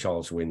of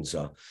Charles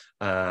Windsor,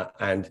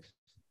 and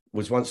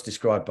was once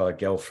described by a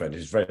girlfriend,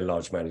 who's a very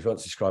large man, he was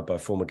once described by a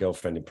former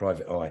girlfriend in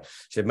Private Eye.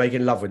 He said,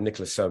 making love with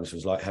Nicholas Soames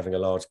was like having a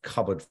large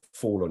cupboard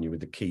fall on you with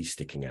the key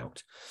sticking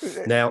out.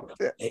 Now,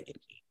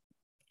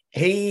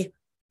 he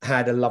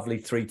had a lovely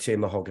 3-tier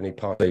mahogany,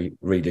 partly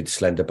reeded,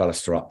 slender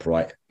baluster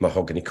upright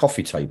mahogany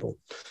coffee table,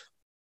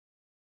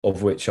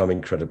 of which I'm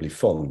incredibly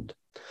fond.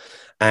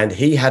 And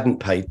he hadn't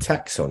paid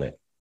tax on it.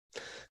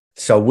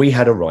 So we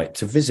had a right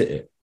to visit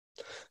it.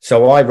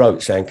 So I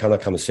wrote saying, "Can I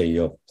come and see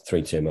your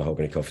 3-tier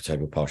mahogany coffee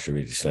table, partially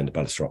reeded, slender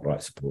baluster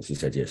upright supports?" He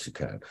said, "Yes, you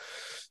can."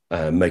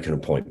 Make an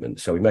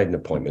appointment. So we made an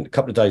appointment. A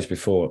couple of days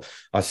before,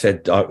 I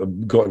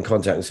got in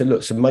contact and said,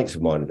 "Look, some mates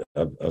of mine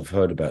have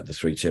heard about the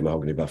 3-tier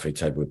mahogany buffet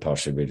table with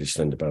partially reeded,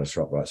 slender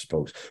baluster upright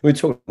supports. We were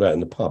talking about it in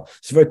the pub.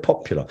 It's very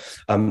popular.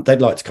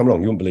 They'd like to come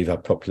along. You wouldn't believe how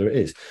popular it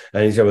is."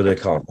 And he said, "Well, they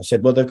can't." I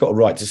said, "Well, they've got a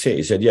right to see it."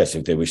 He said, "Yes,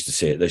 if they wish to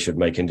see it, they should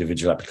make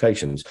individual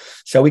applications."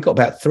 So we got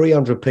about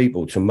 300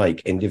 people to make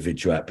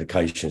individual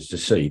applications to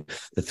see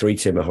the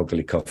 3-tier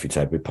mahogany coffee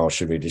table with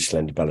partially reeded,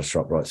 slender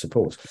baluster upright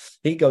supports.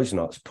 He goes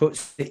nuts,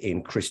 puts it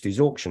in Christie's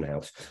auction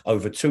house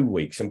over 2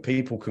 weeks, and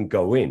people can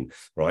go in,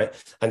 right?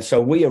 And so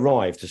we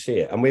arrived to see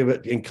it, and we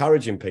were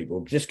encouraging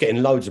people, just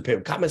getting loads of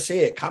people, "Come and see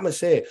it, come and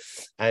see it."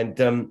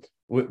 And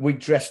we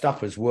dressed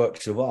up as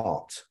works of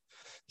art.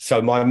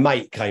 So my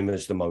mate came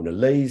as the Mona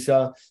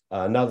Lisa.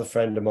 Another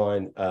friend of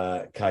mine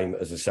came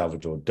as a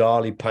Salvador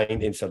Dali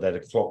painting, so they had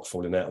a clock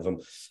falling out of them.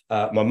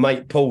 My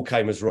mate Paul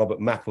came as Robert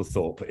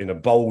Mapplethorpe in a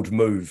bold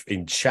move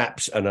in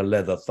chaps and a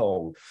leather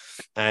thong.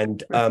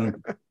 And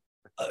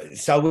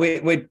so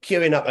we're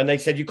queuing up, and they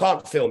said, "You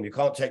can't film, you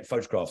can't take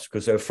photographs,"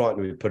 because they were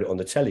frightened we'd put it on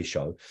the telly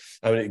show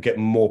and it'd get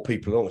more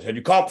people on. They said,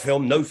 "You can't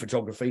film, no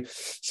photography."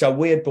 So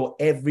we had brought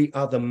every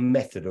other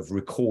method of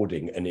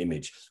recording an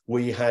image.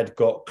 We had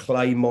got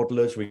clay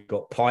modelers, we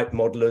got pipe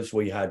modelers,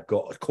 we had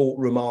got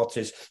courtroom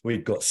artists,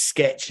 we'd got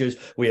sketchers,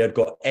 we had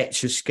got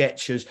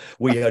etch-a-sketchers,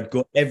 we had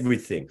got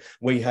everything.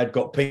 We had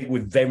got people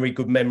with very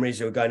good memories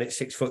who were going at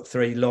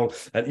 6'3" long,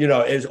 and it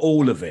was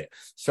all of it.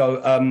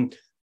 So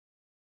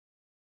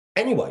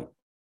anyway,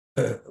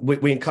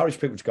 we encourage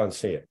people to go and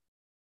see it.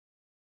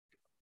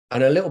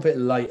 And a little bit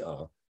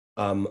later,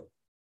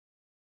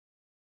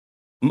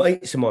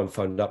 mates of mine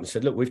phoned up and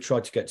said, "Look, we've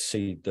tried to get to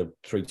see the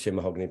 3-tier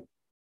mahogany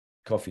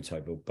coffee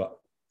table, but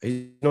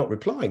he's not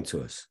replying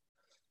to us."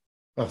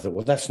 I thought,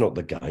 well, that's not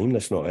the game.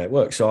 That's not how it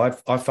works. So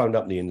I phoned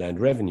up the Inland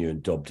Revenue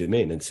and dobbed him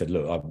in and said,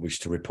 "Look, I wish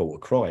to report a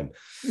crime."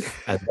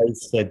 And they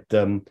said,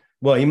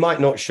 "Well, he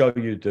might not show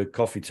you the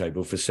coffee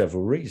table for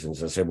several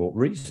reasons." I said, "What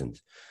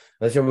reasons?"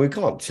 I said, "Well, we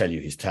can't tell you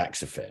his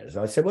tax affairs."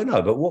 I said, "Well,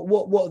 no, but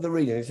what are the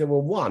reasons?" He said,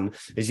 "Well, one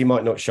is he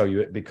might not show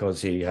you it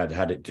because he had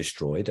it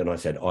destroyed." And I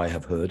said, "I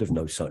have heard of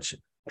no such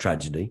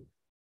tragedy."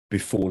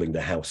 befalling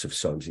the House of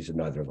Soames. He said,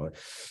 neither have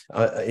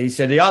I. He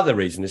said, the other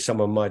reason is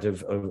someone might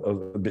have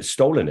a bit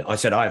stolen it. I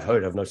said, I've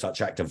heard of no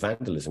such act of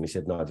vandalism. He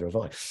said, neither have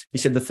I. He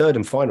said, the third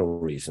and final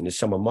reason is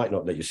someone might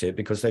not let you see it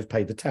because they've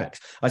paid the tax.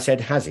 I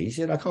said, has he? He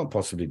said, I can't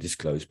possibly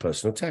disclose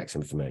personal tax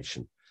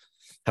information.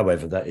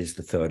 However, that is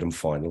the third and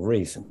final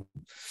reason.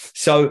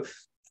 So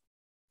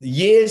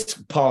years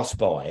pass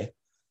by,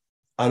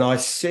 and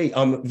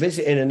I'm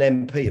visiting an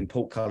MP in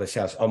Portcullis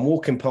House. I'm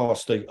walking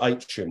past the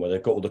atrium where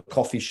they've got all the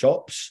coffee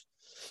shops,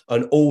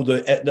 and all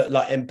the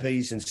like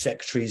MPs and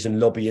secretaries and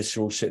lobbyists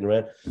are all sitting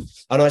around.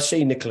 And I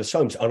see Nicholas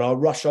Holmes, and I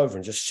rush over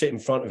and just sit in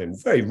front of him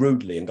very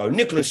rudely and go,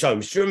 Nicholas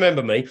Holmes, do you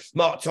remember me?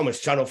 Mark Thomas,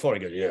 Channel 4. He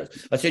goes,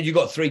 yes. I said, you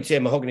got 3-tier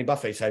mahogany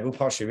buffet table,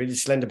 partially really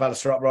slender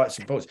baluster upright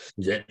supports.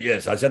 He said,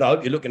 yes. I said, I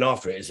hope you're looking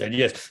after it. He said,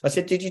 yes. I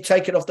said, did you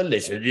take it off the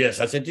list? He said,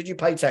 yes. I said, did you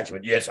pay tax? He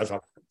went, yes. I was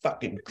like,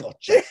 fucking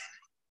gotcha.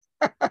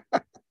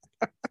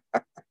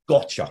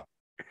 Gotcha.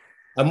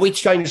 And we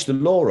changed the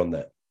law on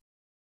that.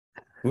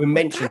 We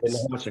mentioned in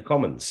the House of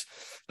Commons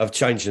of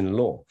changing the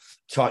law,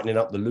 tightening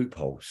up the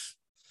loopholes,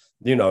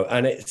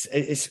 and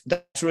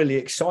that's really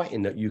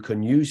exciting that you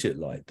can use it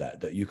like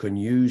that you can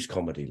use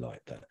comedy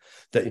like that,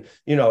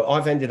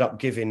 I've ended up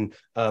giving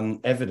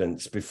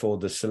evidence before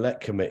the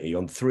select committees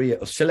on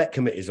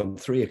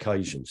 3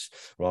 occasions,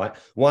 right?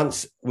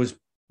 Once was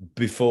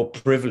before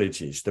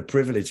privileges, the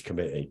privilege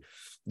committee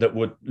that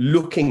were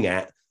looking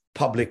at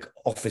public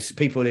office,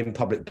 people in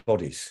public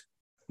bodies.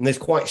 And there's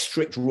quite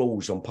strict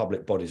rules on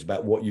public bodies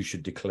about what you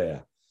should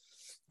declare.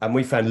 And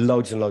we found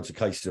loads and loads of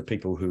cases of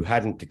people who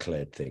hadn't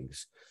declared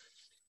things.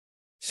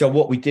 So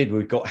what we did,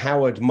 we got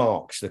Howard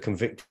Marks, the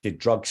convicted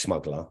drug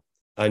smuggler,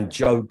 and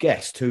Jo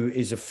Guest, who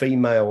is a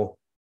female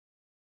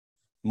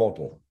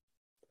model.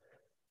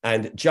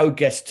 And Jo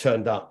Guest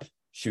turned up.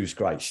 She was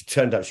great. She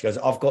turned up. She goes,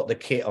 I've got the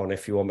kit on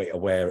if you want me to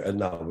wear it. And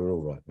no, we're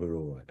all right. We're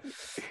all right.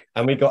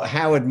 And we got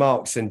Howard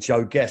Marks and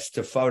Jo Guest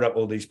to phone up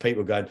all these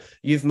people going,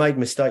 you've made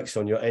mistakes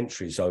on your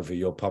entries over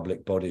your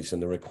public bodies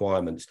and the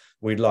requirements.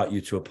 We'd like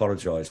you to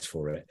apologise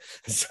for it.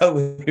 So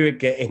we were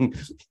getting,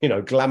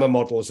 glamour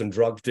models and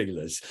drug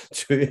dealers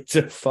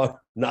to phone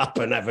up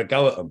and have a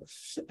go at them.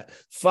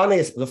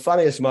 The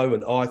funniest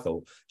moment, I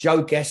thought,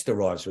 Jo Guest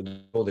arrives with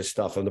all this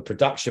stuff and the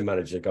production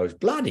manager goes,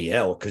 bloody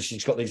hell, because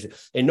she's got these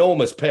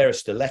enormous pair of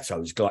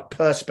stilettos, like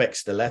perspex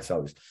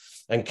stilettos.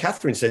 And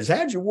Catherine says,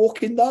 how do you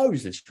walk in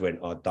those? And she went,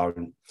 I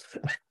don't.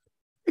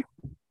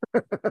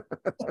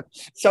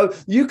 So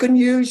you can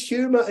use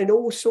humour in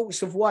all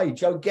sorts of ways.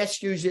 Jo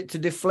Guest used it to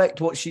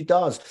deflect what she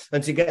does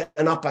and to get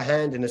an upper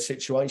hand in a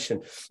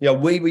situation.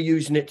 We were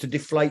using it to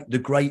deflate the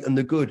great and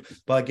the good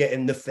by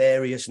getting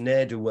nefarious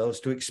ne'er-do-wells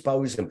to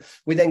expose them.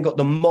 We then got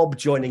the mob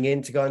joining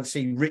in to go and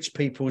see rich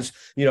people's,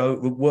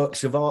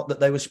 works of art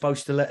that they were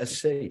supposed to let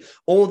us see.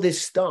 All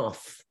this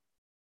stuff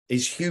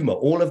is humour.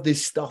 All of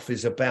this stuff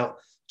is about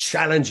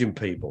challenging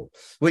people.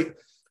 We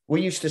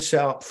used to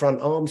set up front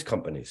arms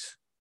companies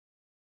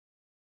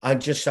and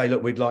just say,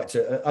 look, we'd like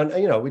to,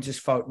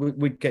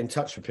 we'd get in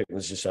touch with people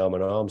and just say, I'm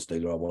an arms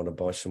dealer, I want to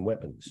buy some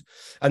weapons.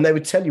 And they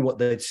would tell you what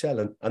they'd sell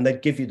and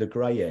they'd give you the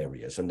grey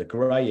areas. And the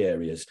grey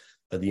areas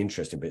are the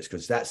interesting bits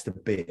because that's the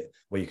bit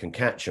where you can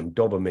catch them,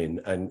 dob them in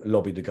and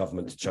lobby the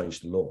government to change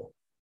the law.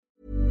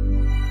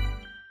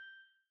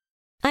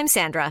 I'm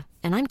Sandra,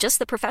 and I'm just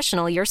the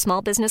professional your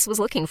small business was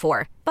looking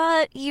for.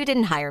 But you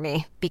didn't hire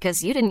me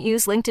because you didn't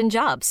use LinkedIn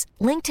Jobs.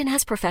 LinkedIn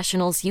has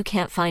professionals you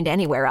can't find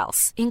anywhere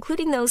else,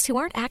 including those who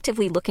aren't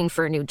actively looking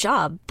for a new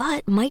job,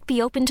 but might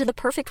be open to the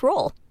perfect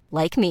role,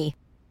 like me.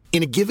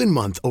 In a given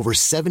month, over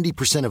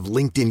 70% of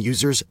LinkedIn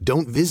users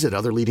don't visit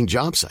other leading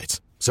job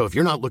sites. So if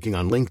you're not looking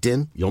on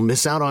LinkedIn, you'll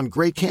miss out on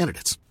great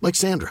candidates like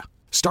Sandra.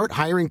 Start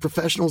hiring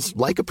professionals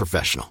like a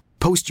professional.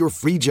 Post your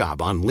free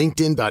job on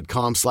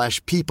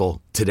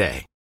linkedin.com/people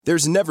today.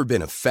 There's never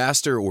been a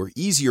faster or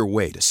easier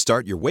way to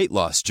start your weight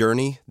loss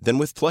journey than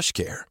with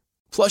PlushCare.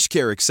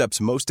 PlushCare accepts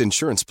most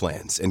insurance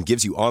plans and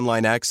gives you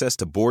online access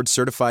to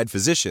board-certified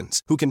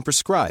physicians who can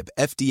prescribe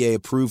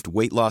FDA-approved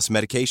weight loss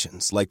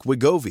medications like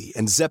Wegovy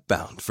and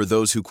Zepbound for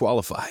those who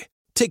qualify.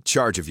 Take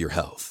charge of your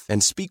health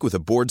and speak with a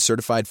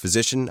board-certified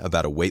physician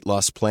about a weight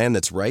loss plan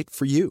that's right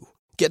for you.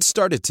 Get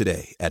started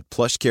today at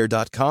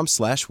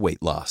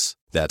plushcare.com/weight loss.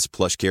 That's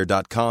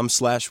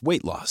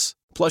plushcare.com/weight loss.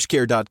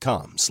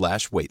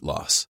 plushcare.com/weight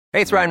loss.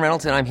 Hey, it's Ryan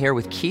Reynolds, and I'm here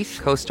with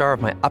Keith, co-star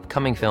of my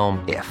upcoming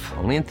film, If,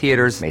 only in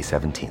theaters May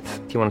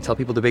 17th. Do you want to tell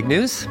people the big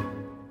news?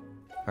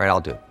 All right,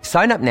 I'll do it.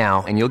 Sign up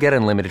now and you'll get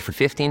unlimited for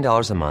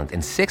 $15 a month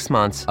and 6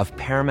 months of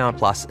Paramount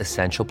Plus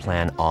Essential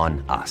Plan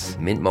on us.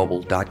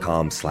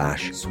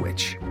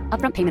 Mintmobile.com/switch.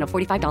 Upfront payment of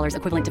 $45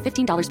 equivalent to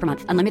 $15 per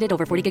month. Unlimited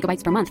over 40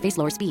 gigabytes per month. Face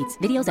lower speeds.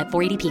 Videos at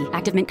 480p.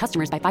 Active Mint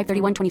customers by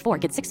 531.24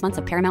 get 6 months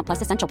of Paramount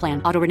Plus Essential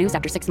Plan. Auto renews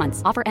after 6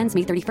 months. Offer ends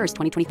May 31st,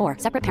 2024.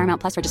 Separate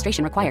Paramount Plus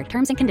registration required.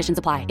 Terms and conditions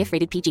apply if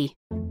rated PG.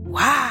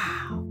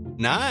 Wow.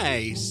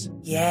 Nice.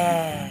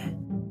 Yeah.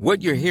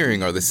 What you're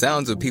hearing are the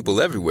sounds of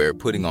people everywhere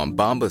putting on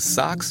Bombas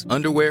socks,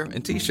 underwear,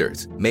 and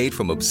T-shirts made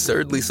from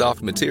absurdly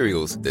soft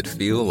materials that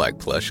feel like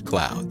plush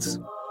clouds.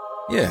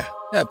 Yeah,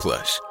 That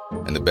plush.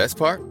 And the best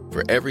part?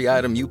 For every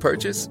item you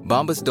purchase,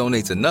 Bombas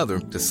donates another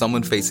to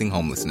someone facing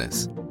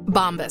homelessness.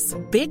 Bombas.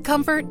 Big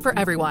comfort for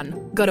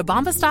everyone. Go to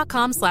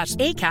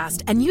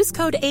bombas.com/ACAST and use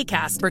code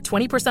ACAST for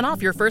 20%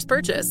 off your first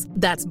purchase.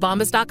 That's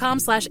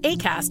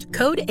bombas.com/ACAST.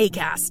 Code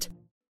ACAST.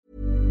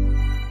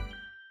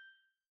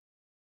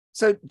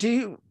 So do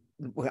you,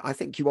 well, I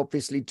think you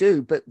obviously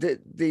do, but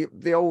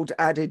the old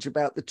adage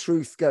about the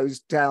truth goes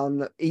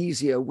down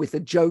easier with a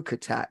joke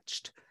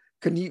attached.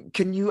 Can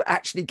you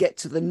actually get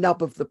to the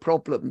nub of the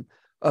problem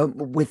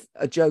with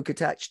a joke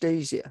attached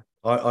easier?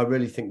 I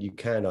really think you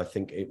can. I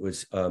think it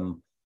was, so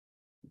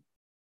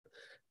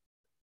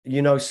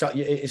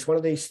it's one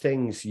of these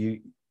things,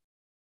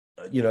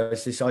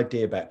 it's this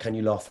idea about, can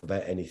you laugh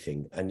about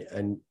anything?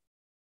 And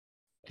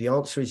the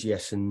answer is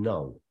yes and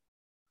no.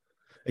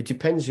 It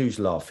depends who's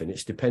laughing.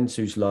 It depends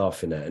who's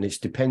laughing at, and it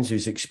depends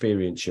whose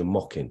experience you're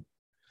mocking.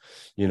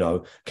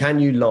 Can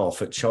you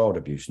laugh at child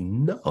abuse?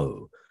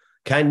 No.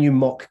 Can you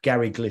mock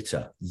Gary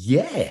Glitter?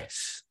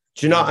 Yes.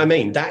 Do you know what I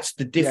mean? That's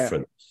the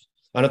difference.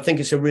 Yeah. And I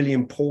think it's a really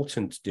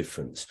important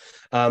difference.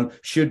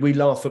 Should we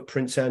laugh at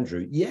Prince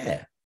Andrew?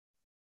 Yeah.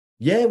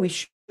 Yeah, we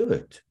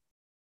should.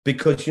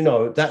 Because,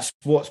 that's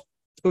what's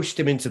pushed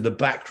him into the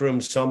back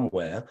room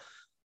somewhere.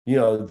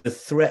 The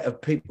threat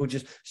of people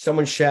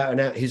someone shouting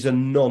out he's a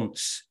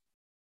nonce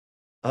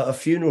at a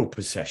funeral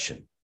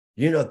procession.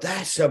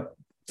 That's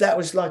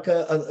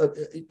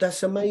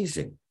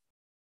amazing.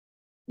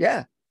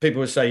 Yeah.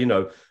 People would say,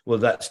 well,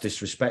 that's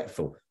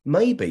disrespectful.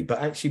 Maybe, but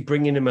actually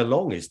bringing him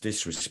along is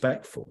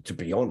disrespectful, to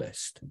be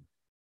honest.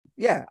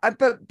 Yeah,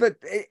 but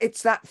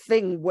it's that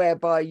thing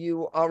whereby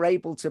you are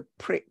able to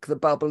prick the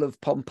bubble of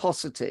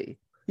pomposity.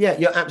 Yeah,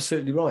 you're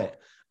absolutely right.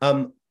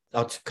 Can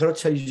I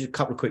tell you just a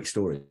couple of quick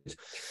stories?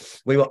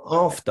 We were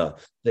after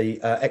the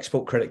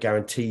Export Credit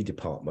Guarantee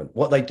Department.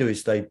 What they do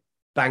is they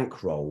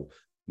bankroll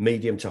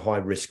medium to high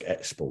risk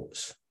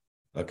exports.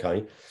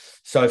 Okay.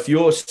 So if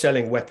you're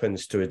selling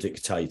weapons to a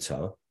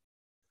dictator,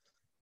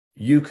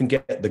 you can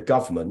get the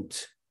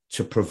government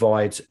to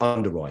provide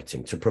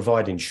underwriting, to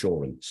provide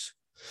insurance.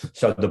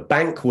 So the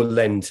bank will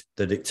lend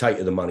the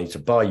dictator the money to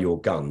buy your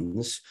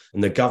guns,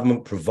 and the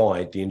government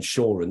provide the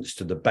insurance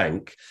to the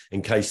bank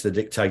in case the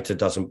dictator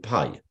doesn't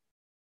pay.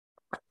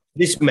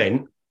 This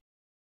meant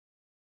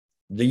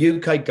the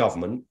UK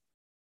government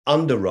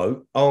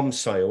underwrote arms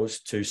sales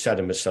to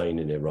Saddam Hussein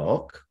in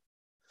Iraq.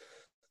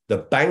 The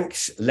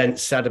banks lent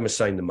Saddam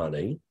Hussein the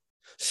money.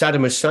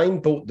 Saddam Hussein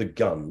bought the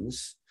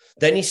guns.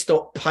 Then he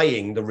stopped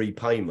paying the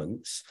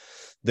repayments.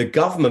 The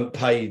government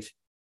paid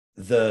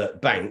the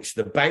banks.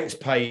 The banks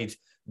paid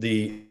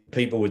the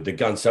people with the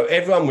guns. So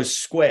everyone was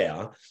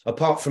square,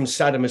 apart from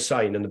Saddam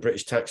Hussein and the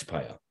British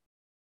taxpayer.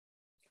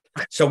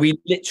 So we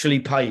literally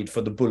paid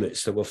for the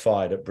bullets that were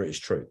fired at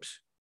British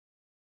troops.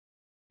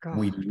 God.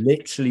 We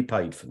literally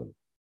paid for them.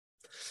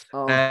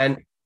 Oh.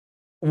 And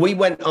we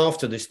went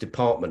after this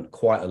department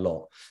quite a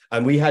lot.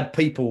 And we had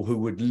people who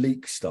would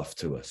leak stuff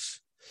to us.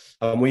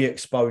 And we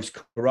exposed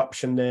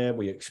corruption there.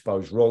 We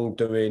exposed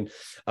wrongdoing.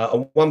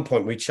 At one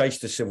point, we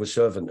chased a civil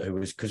servant who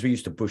was, because we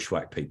used to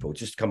bushwhack people,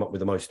 just come up with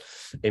the most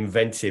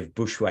inventive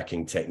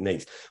bushwhacking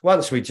techniques.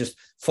 Once we just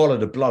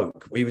followed a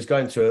bloke. He was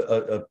going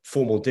to a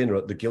formal dinner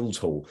at the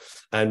Guildhall,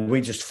 and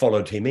we just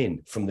followed him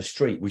in from the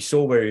street. We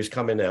saw where he was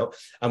coming out,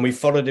 and we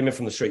followed him in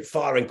from the street,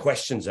 firing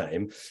questions at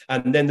him.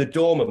 And then the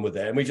doorman were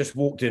there, and we just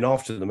walked in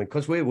after them. And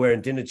because we were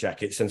wearing dinner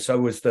jackets, and so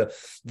was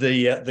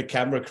the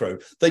camera crew,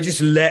 they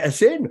just let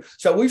us in.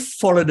 So we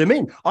followed him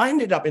in. I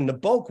ended up in the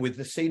bog with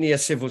the senior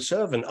civil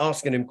servant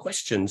asking him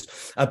questions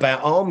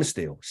about arms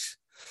deals,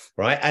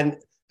 right? And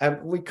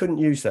we couldn't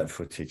use that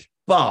footage,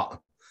 but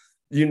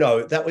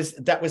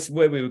that was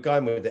where we were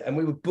going with it, and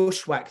we would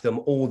bushwhack them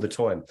all the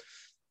time.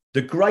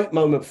 The great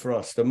moment for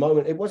us,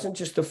 it wasn't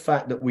just the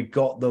fact that we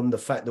got them, the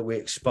fact that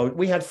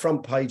we had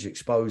front page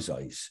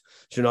exposés.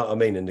 Do you know what I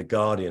mean? In The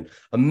Guardian,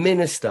 a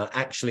minister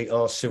actually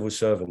asked civil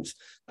servants,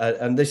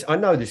 and this, I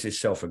know this is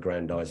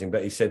self-aggrandizing,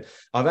 but he said,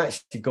 I've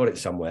actually got it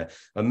somewhere.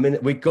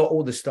 We got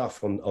all the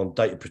stuff on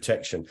data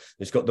protection.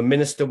 It's got, the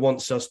minister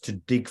wants us to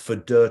dig for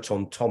dirt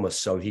on Thomas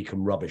so he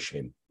can rubbish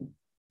him.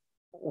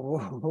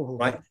 Oh.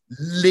 Right?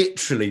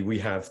 Literally, we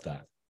have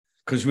that.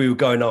 Because we were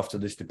going after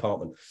this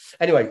department.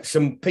 Anyway,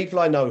 some people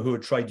I know who are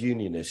trade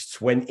unionists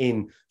went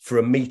in for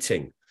a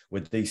meeting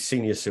with these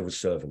senior civil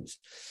servants.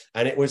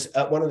 And it was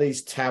at one of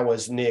these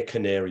towers near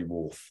Canary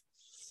Wharf.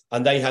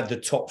 And they had the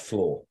top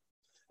floor.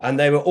 And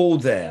they were all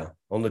there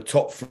on the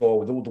top floor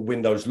with all the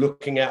windows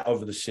looking out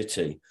over the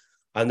city.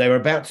 And they were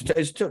about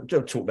to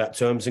talk about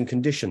terms and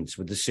conditions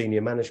with the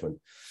senior management.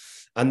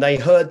 And they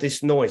heard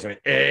this noise, and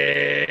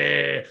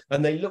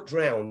they looked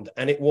round,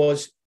 and it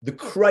was the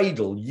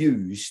cradle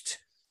used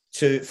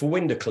for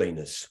window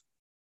cleaners,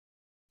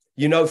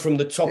 from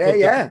the top of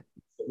that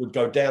would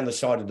go down the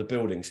side of the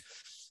buildings.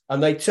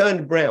 And they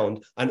turned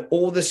round, and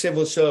all the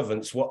civil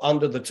servants were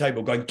under the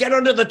table going, "Get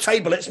under the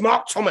table. It's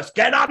Mark Thomas.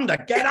 Get under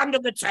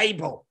the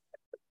table."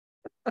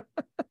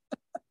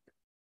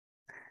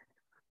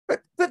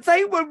 But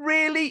they were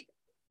really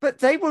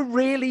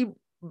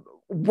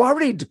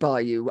worried by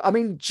you. I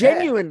mean,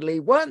 genuinely,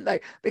 weren't they?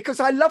 Because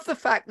I love the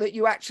fact that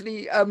you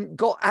actually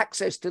got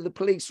access to the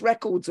police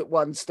records at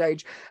one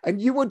stage,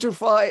 and you were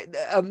described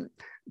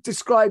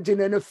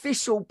in an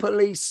official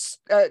police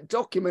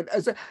document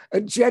as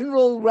a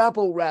general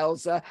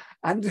rabble-rouser,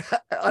 and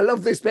I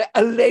love this bit,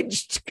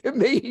 alleged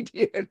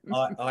comedian.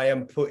 I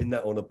am putting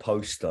that on a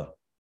poster.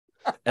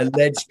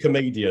 Alleged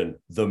comedian,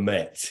 the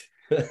Met.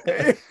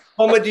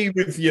 Comedy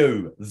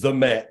review, the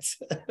Met.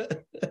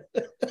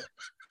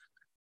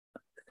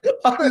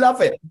 I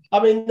love it.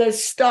 I mean,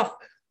 there's stuff.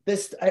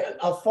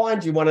 I'll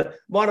find you one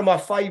of my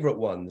favourite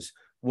ones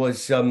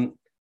was.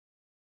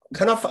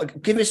 Can I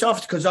give this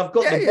after? Because I've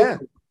got the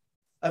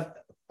book.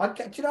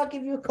 Did I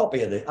give you a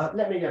copy of it?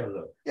 Let me have a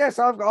look. Yes,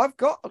 I've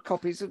got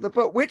copies of the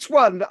book. Which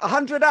one?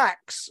 100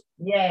 Acts.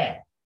 Yeah.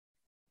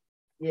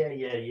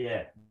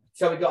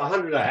 So we've got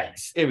 100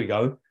 Acts. Here we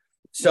go.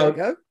 So there we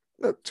go.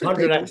 Look, 2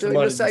 people doing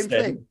the same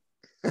thing.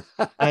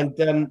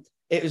 And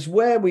it was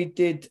where we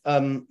did.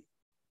 I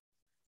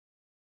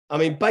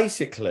mean,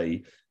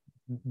 basically,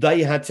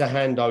 they had to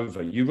hand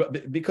over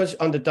because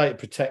under data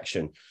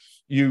protection,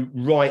 you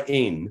write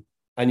in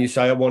and you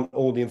say, I want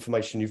all the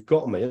information you've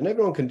got on me. And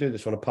everyone can do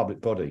this on a public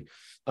body.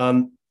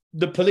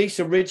 The police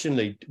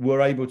originally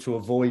were able to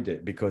avoid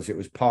it because it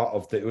was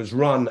it was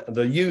run,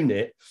 the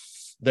unit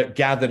that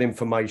gathered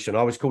information.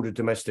 I was called a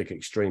domestic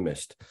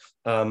extremist.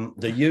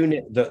 The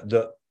unit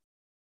that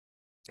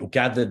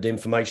gathered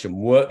information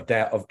worked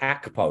out of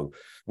ACPO,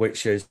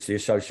 which is the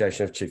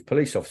Association of Chief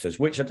Police Officers,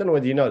 which I don't know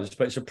whether you know this,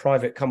 but it's a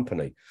private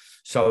company.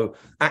 So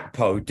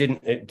ACPO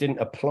didn't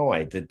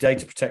apply. The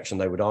data protection,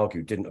 they would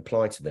argue, didn't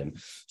apply to them.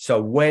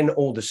 So when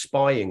all the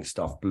spying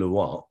stuff blew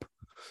up,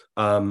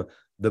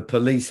 the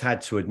police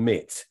had to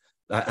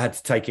had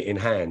to take it in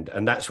hand,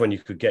 and that's when you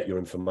could get your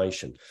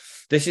information.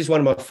 This is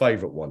one of my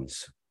favourite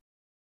ones.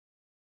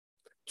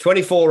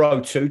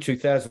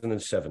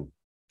 24/02/2007.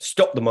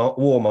 Stop the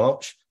War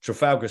March,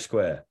 Trafalgar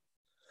Square.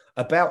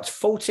 About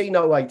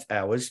 14:08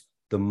 hours,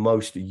 the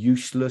most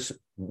useless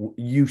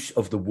use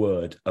of the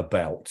word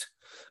about.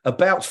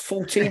 About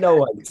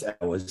 14:08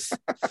 hours,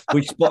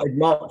 we spotted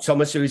Mark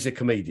Thomas, who is a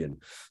comedian.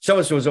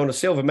 Thomas was on a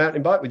silver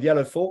mountain bike with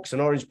yellow forks,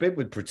 an orange bib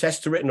with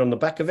protester written on the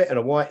back of it, and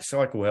a white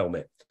cycle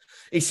helmet.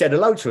 He said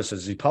hello to us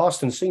as he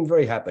passed and seemed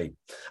very happy.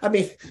 I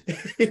mean,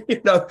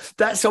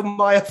 that's on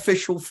my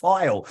official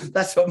file.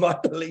 That's on my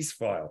police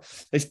file.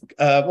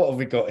 What have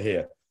we got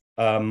here?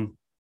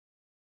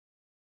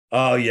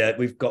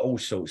 We've got all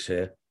sorts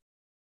here.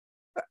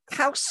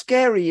 How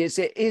scary is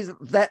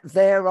that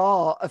there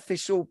are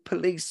official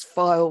police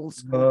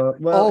files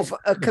of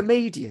a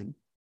comedian?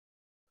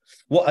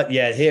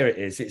 Here it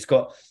is. It's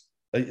got.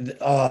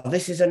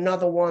 This is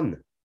another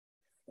one.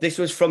 This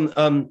was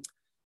from.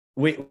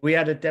 We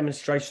had a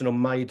demonstration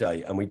on May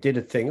Day, and we did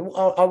a thing.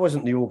 I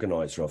wasn't the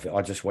organizer of it.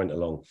 I just went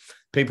along.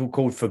 People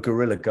called for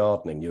guerrilla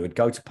gardening. You would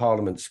go to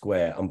Parliament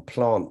Square and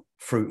plant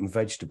fruit and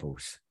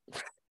vegetables,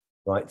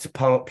 right? To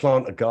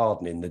plant a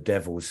garden in the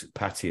Devil's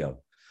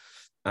patio.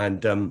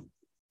 And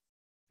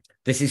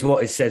this is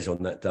what it says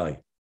on that day.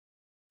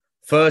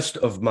 1st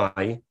of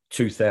May,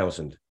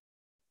 2000.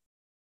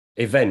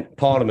 Event,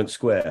 Parliament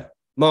Square.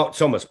 Mark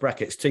Thomas,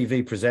 brackets,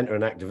 TV presenter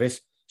and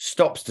activist,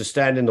 stops to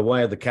stand in the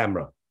way of the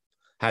camera.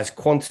 Has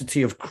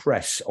quantity of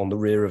cress on the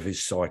rear of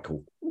his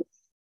cycle.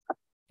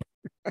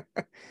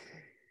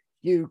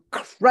 You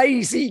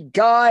crazy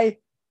guy.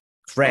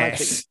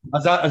 Cress.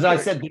 As I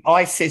said, the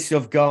ISIS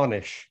of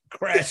garnish.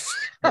 Cress.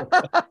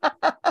 But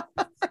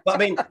I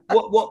mean,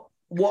 what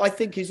I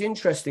think is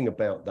interesting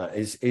about that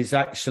is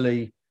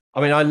actually,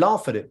 I mean, I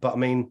laugh at it, but I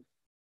mean,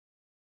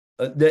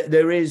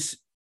 there is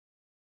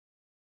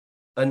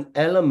an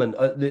element,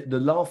 the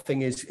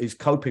laughing is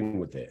coping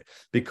with it,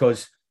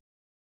 because,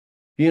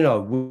 you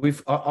know,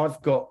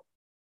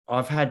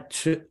 I've had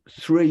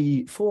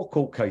 4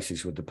 court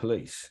cases with the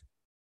police,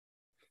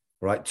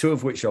 right? 2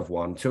 of which I've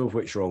won, 2 of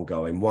which are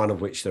ongoing, 1 of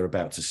which they're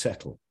about to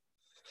settle.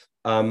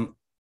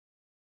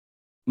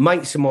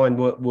 Mates of mine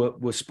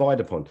were spied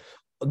upon.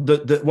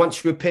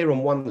 Once you appear on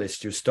one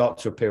list, you start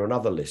to appear on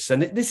other lists.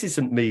 And this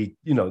isn't me,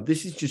 you know,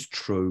 this is just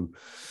true.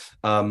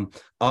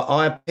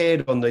 I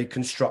appeared on the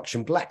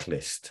construction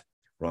blacklist,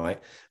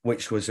 right,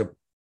 which was a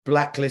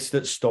blacklist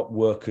that stopped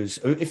workers.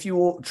 If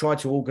you try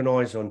to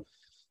organise on,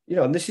 you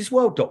know, and this is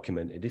well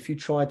documented, if you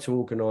tried to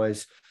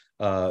organise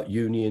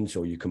unions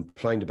or you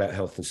complained about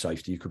health and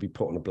safety, you could be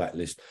put on a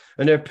blacklist.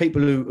 And there are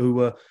people who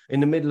were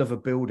in the middle of a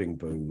building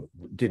boom,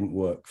 didn't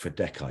work for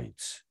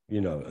decades,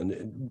 you know,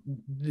 and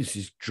this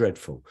is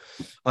dreadful.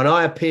 And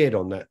I appeared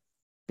on that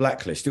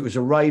blacklist. It was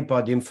a raid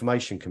by the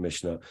information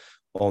commissioner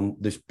on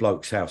this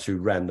bloke's house who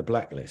ran the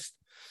blacklist.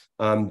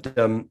 And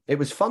it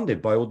was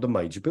funded by all the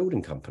major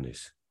building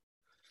companies.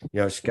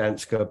 You know,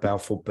 Skanska,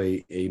 Balfour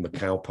Beatty,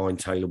 McAlpine,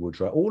 Taylor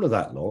Woodrow, all of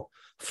that lot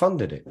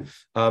funded it.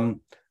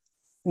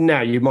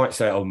 Now you might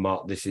say, "Oh,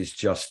 Mark, this is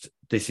just,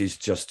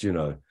 you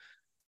know,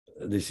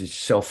 this is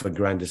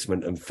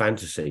self-aggrandizement and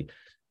fantasy."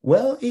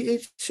 Well,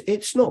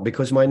 it's not,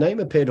 because my name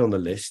appeared on the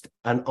list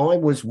and I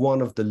was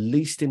one of the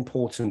least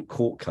important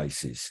court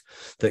cases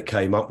that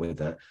came up with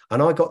that.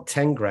 And I got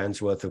 10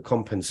 grand's worth of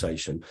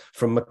compensation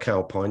from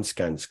McAlpine,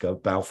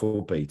 Skanska,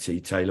 Balfour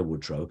Beatty, Taylor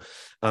Woodrow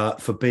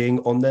for being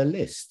on their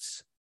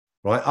lists,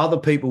 right? Other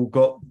people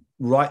got,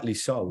 rightly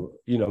so,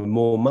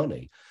 more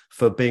money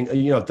for being,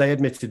 they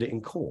admitted it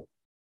in court.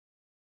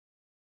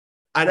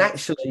 And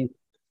actually,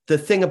 the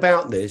thing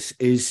about this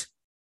is,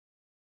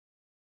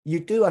 you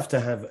do have to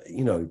have,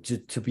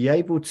 to be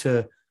able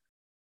to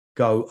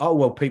go, oh,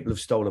 well, people have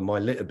stolen my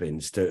litter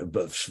bins,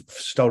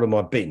 stolen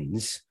my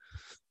bins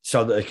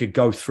so that they could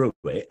go through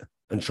it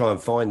and try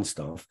and find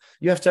stuff.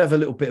 You have to have a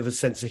little bit of a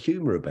sense of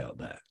humor about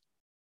that.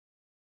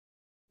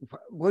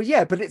 Well,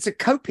 yeah, but it's a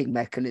coping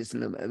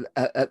mechanism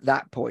at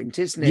that point,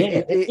 isn't it?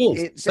 Yeah, it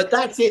is. But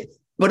that's it.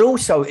 But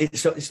also,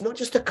 it's not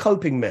just a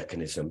coping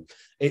mechanism.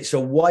 It's a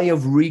way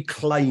of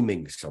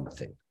reclaiming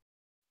something.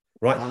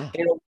 Right.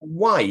 In a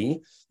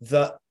way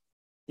that,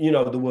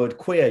 the word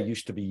queer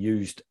used to be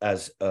used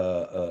as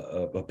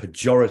a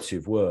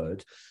pejorative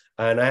word.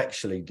 And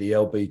actually the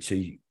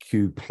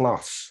LGBTQ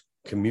plus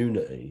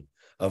community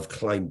have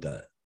claimed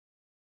that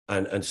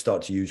and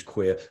start to use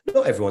queer.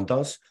 Not everyone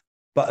does,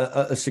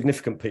 but a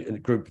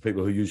significant group of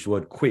people who use the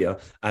word queer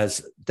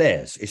as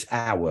theirs. It's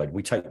our word.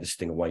 We take this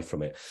thing away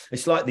from it.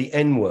 It's like the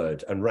N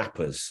word and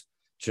rappers.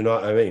 Do you know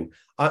what I mean?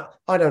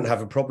 I don't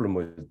have a problem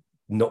with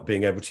not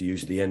being able to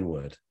use the N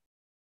word.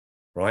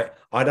 Right.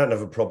 I don't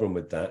have a problem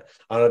with that.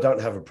 And I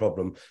don't have a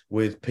problem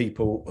with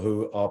people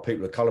who are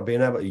people of colour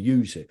being able to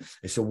use it.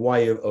 It's a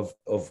way of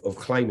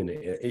claiming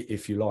it,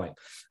 if you like.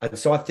 And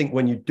so I think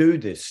when you do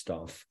this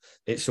stuff,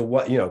 it's a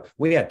way,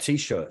 we had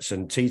T-shirts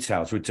and tea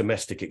towels with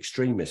domestic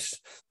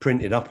extremists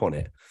printed up on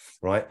it.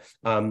 Right.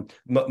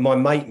 My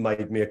mate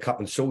made me a cup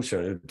and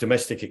saucer, a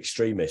domestic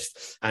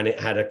extremist, and it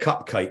had a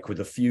cupcake with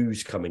a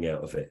fuse coming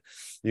out of it,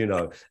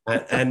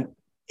 and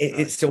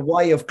it's a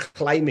way of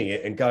claiming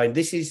it and going,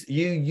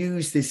 you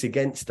use this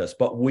against us,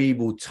 but we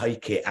will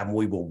take it and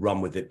we will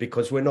run with it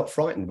because we're not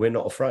frightened. We're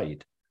not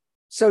afraid.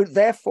 So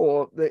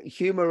therefore, the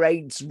humour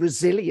aids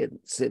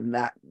resilience in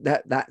that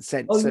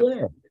sense.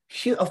 Oh,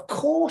 yeah. Of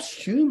course,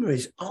 humour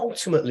is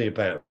ultimately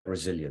about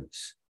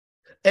resilience.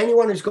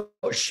 Anyone who's got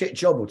a shit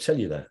job will tell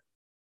you that.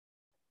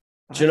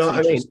 Do you know what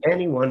I mean?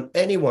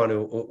 Anyone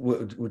who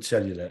would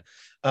tell you that.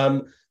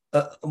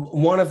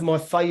 One of my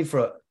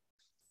favourite,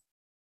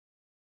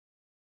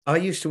 I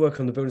used to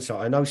work on the building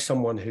site. I know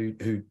someone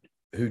who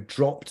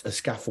dropped a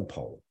scaffold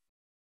pole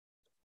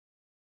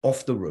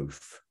off the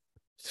roof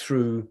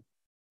through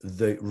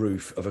the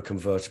roof of a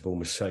convertible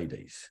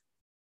Mercedes.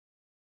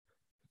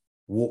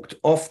 Walked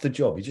off the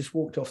job. He just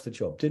walked off the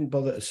job. Didn't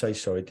bother to say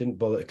sorry. Didn't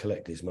bother to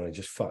collect his money.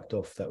 Just fucked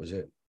off. That was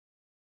it.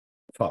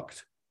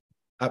 Fucked.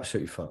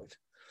 Absolutely fucked.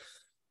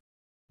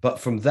 But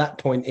from that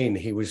point in,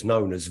 he was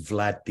known as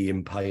Vlad the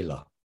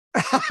Impaler.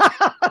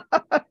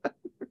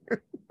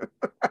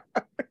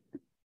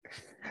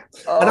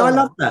 And I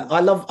love that. I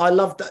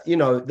love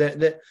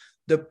that,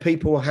 that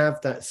people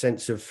have that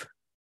sense of,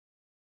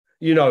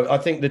 I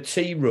think the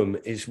tea room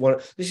is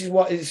this is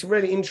what it's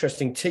really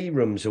interesting. Tea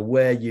rooms are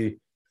where you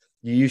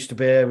used to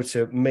be able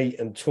to meet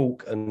and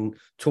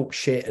talk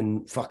shit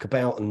and fuck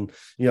about and,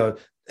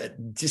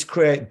 just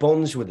create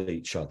bonds with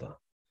each other.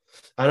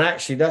 And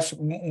actually that's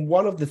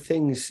one of the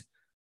things,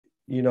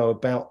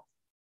 about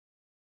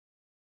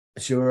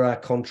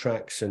Zurich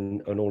contracts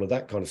and all of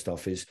that kind of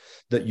stuff is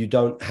that you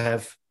don't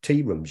have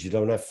tea rooms, you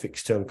don't have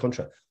fixed term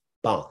contract,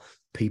 but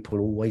people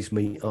always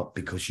meet up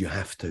because you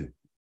have to.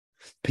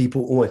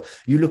 People always,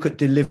 you look at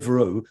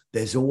Deliveroo,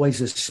 there's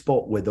always a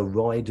spot where the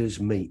riders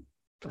meet.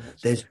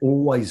 There's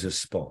always a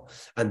spot,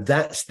 and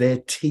that's their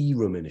tea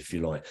room, and if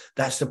you like,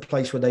 that's the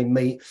place where they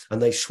meet and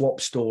they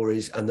swap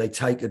stories and they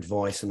take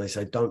advice and they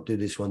say, don't do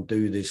this one,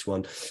 do this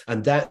one.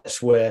 And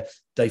that's where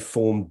they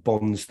form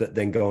bonds that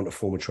then go on to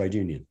form a trade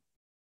union.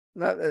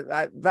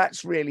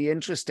 That's really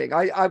interesting.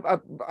 I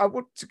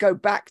want to go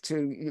back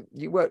to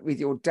you worked with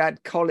your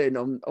dad Colin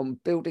on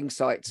building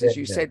sites, as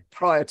you said,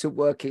 prior to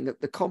working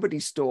at the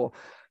Comedy Store.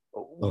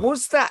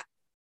 Was that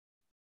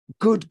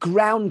good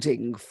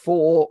grounding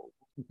for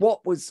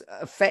what was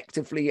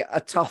effectively a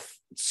tough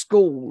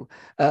school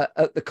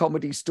at the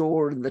Comedy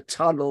Store and the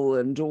Tunnel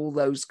and all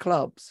those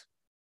clubs?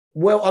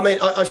 Well, I mean,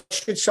 I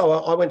should say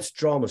I went to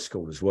drama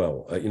school as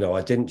well.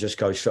 I didn't just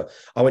go.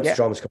 I went to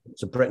drama school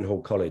to Bretton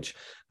Hall College,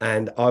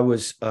 and I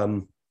was.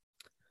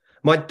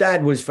 My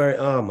dad was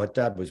my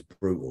dad was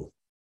brutal.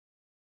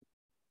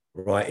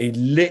 Right, he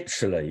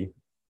literally.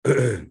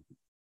 I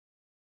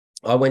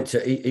went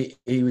to.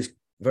 He was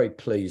very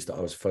pleased that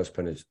I was the first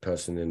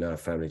person in our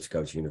family to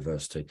go to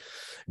university.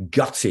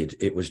 Gutted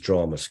it was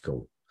drama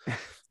school.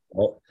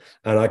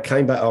 And I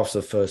came back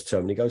after the first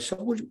term and he goes, so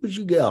what did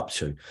you get up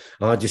to? And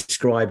I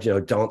described,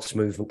 dance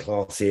movement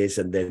classes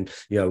and then,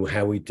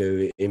 how we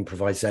do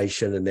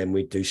improvisation and then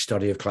we do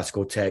study of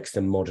classical text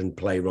and modern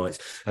playwrights.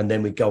 And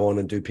then we go on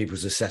and do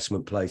people's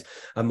assessment plays.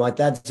 And my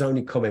dad's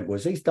only comment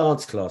was, these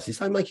dance classes,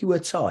 they make you wear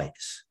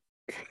tights.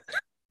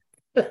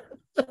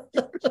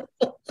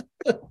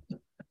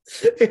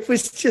 It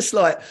was just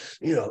like,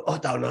 I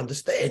don't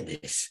understand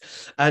this.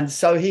 And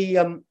so he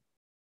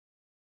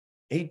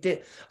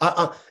did.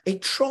 He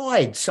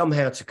tried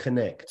somehow to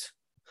connect.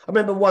 I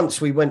remember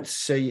once we went to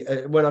see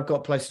when I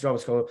got a place to drama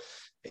school.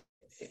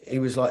 He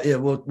was like, "Yeah,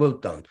 well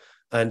done."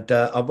 And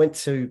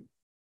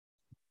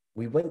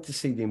we went to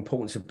see The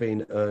Importance of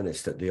Being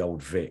Earnest at the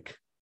Old Vic,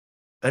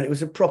 and it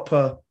was a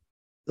proper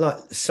like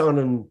son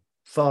and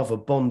father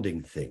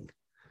bonding thing.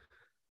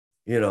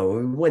 We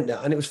went there,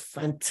 and it was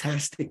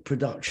fantastic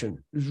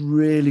production. It was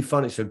really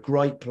fun. It's a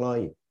great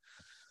play.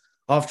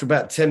 After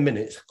about 10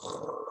 minutes.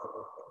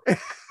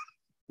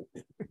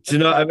 Do you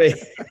know what I mean?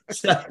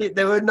 So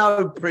there were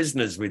no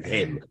prisoners with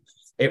him.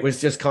 It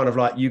was just kind of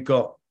like you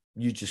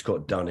just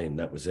got done in.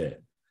 That was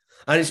it.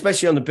 And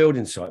especially on the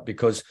building site,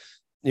 because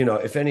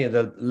if any of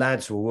the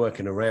lads were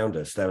working around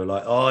us, they were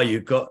like, "Oh, you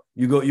got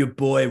your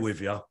boy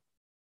with you."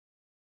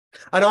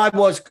 And I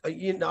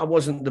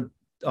wasn't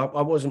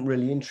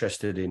really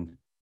interested in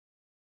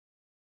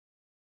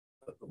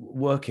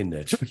working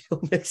there, to be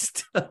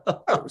honest.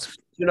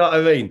 You know what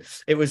I mean?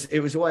 It was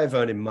a way of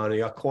earning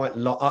money.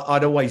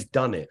 I'd always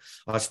done it.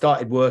 I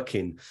started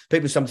working.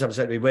 People sometimes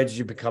say to me, "Where did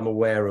you become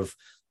aware of?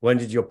 When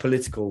did your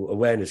political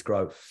awareness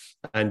grow?"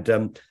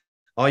 And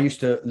I used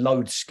to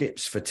load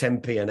skips for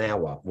 10p an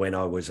hour when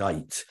I was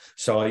 8.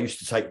 So I used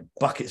to take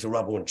buckets of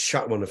rubble and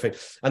chuck them on the thing.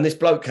 And this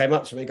bloke came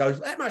up to me and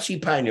goes, "How much are you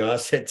paying you?" I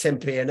said,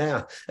 10p an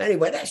hour.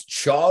 Anyway, that's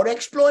child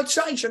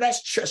exploitation.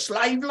 That's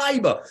slave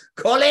labour.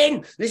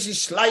 Colin, this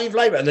is slave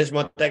labour. And this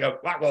my they go,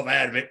 "Fuck off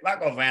out of it.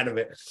 Fuck off out of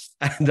it."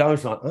 And I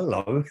was like,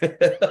 "Hello."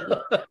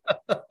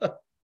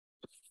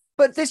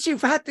 But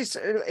you've had this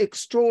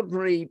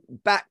extraordinary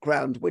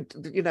background with,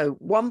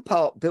 one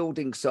part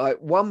building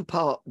site, one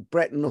part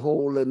Bretton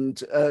Hall and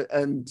the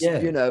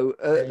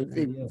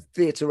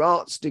theatre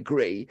arts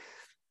degree.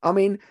 I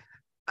mean,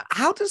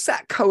 how does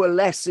that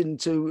coalesce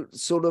into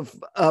sort of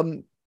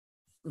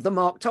the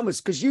Mark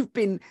Thomas? Because you've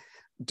been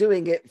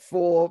doing it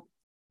for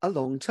a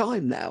long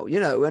time now,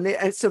 and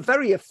it's a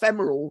very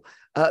ephemeral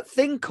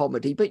thing,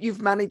 comedy, but you've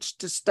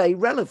managed to stay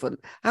relevant.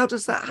 How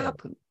does that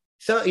happen?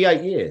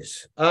 38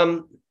 years.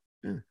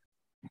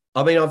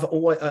 I mean, I've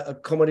always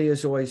comedy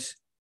has always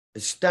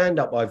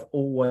stand-up. I've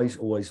always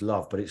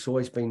loved, but it's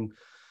always been,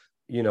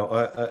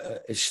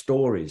 it's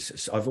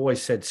stories. I've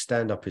always said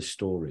stand-up is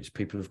stories.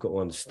 People have got to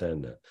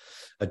understand that.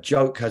 A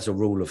joke has a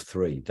rule of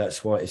 3.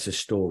 That's why it's a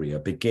story: a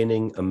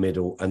beginning, a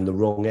middle, and the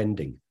wrong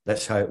ending.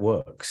 That's how it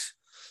works.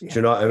 Yeah. Do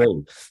you know what I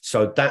mean?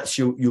 So that's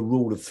your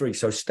rule of 3.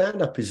 So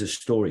stand-up is a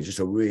story, just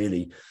a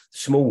really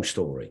small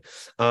story.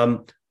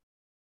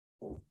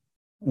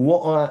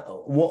 What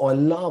I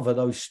love are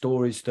those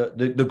stories that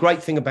the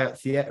great thing about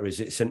theatre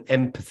is it's an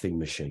empathy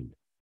machine.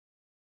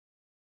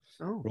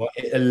 Oh. Right?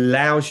 It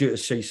allows you to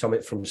see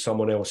something from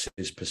someone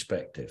else's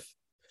perspective.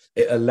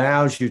 It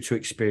allows you to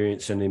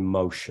experience an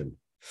emotion.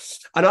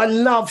 And I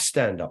love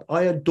stand-up.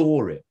 I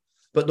adore it.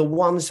 But the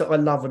ones that I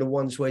love are the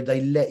ones where they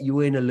let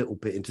you in a little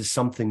bit into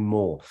something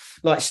more.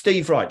 Like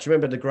Steve Wright. Do you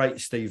remember the great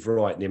Steve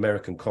Wright, the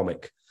American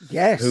comic?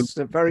 Yes,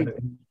 a very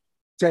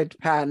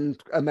deadpan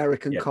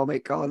American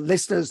comic. Our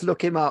listeners,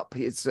 look him up.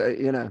 It's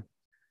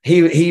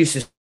he used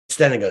to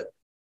stand and go,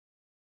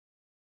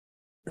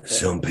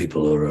 "Some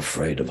people are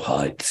afraid of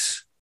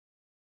heights.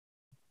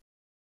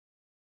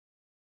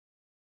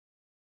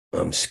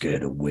 I'm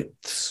scared of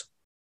widths."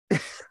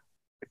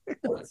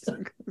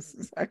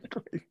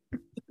 Exactly.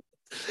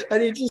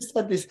 And he just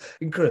had this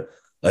incredible.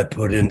 "I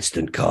put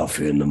instant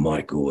coffee in the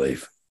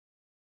microwave.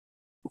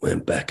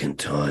 Went back in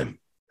time."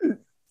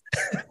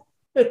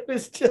 It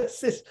was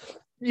just this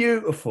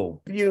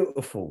beautiful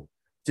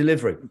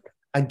delivery,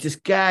 and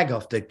just gag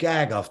after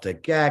gag after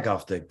gag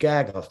after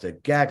gag after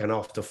gag, and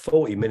after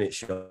 40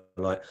 minutes you're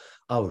like,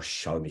 "Oh,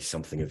 show me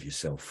something of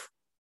yourself."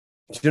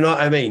 Do you know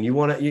what I mean?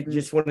 You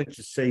just wanted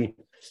to see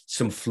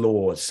some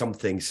flaws,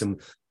 something.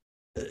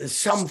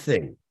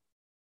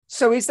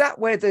 So is that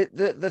where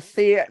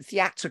the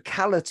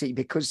theatricality?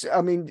 Because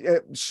I mean,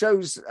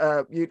 shows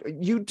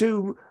you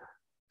do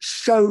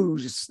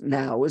shows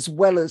now as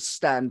well as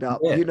stand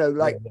up.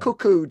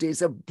 Cuckooed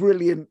is a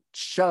brilliant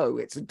show.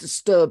 It's a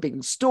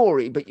disturbing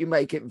story, but you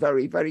make it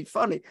very, very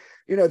funny.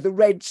 The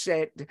Red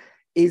Shed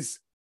is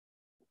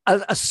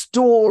a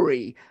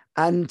story,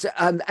 and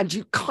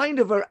you kind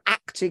of are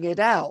acting it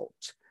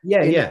out.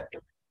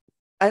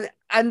 But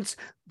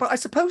I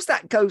suppose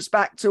that goes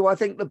back to, I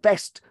think the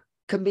best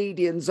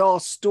comedians are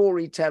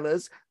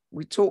storytellers.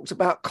 We talked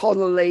about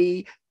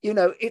Connolly.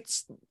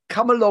 It's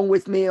come along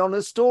with me on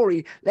a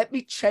story. Let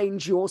me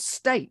change your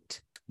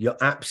state. You're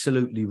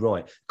absolutely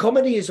right.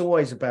 Comedy is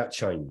always about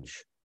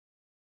change.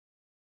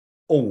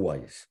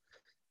 Always.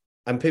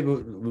 And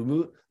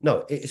people,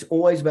 no, it's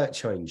always about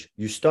change.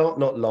 You start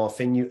not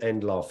laughing, you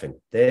end laughing.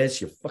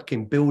 There's your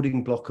fucking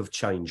building block of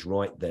change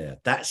right there.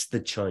 That's the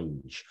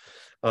change.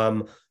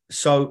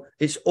 So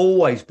it's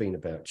always been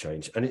about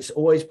change, and it's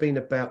always been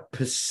about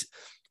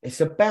it's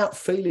about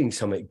feeling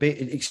something,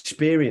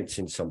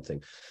 experiencing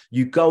something.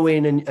 You go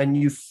in and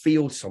you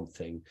feel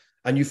something,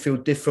 and you feel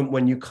different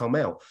when you come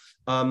out.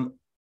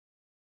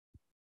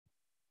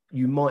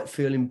 you might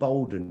feel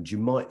emboldened, you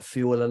might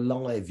feel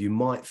alive, you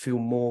might feel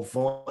more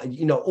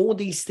you know, all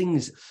these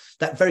things.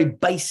 That very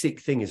basic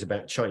thing is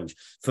about change.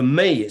 For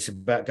me, it's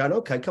about going,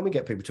 okay, can we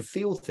get people to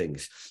feel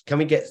things? Can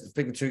we get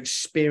people to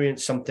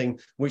experience something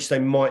which they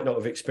might not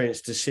have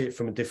experienced, to see it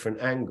from a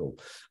different angle?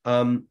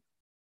 And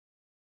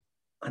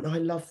I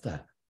love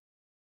that.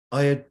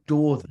 I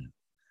adore that.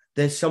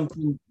 There's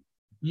something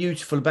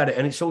beautiful about it.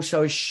 And it's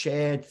also a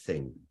shared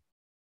thing.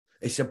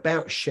 It's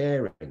about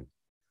sharing.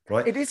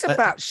 Right. It is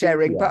about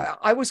sharing, but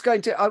I was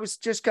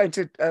just going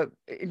to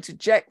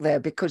interject there,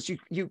 because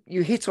you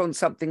hit on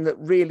something that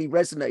really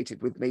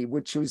resonated with me,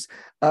 which was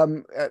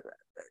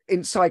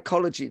in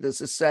psychology,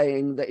 there's a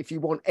saying that if you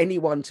want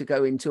anyone to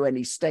go into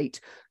any state,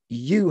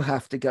 you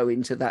have to go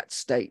into that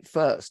state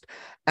first.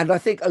 And I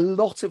think a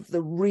lot of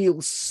the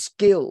real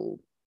skill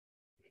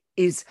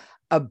is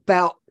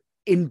about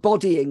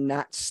embodying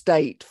that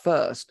state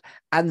first,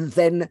 and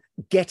then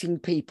getting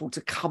people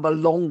to come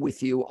along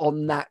with you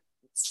on that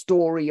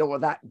story or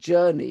that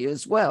journey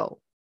as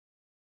well.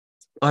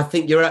 I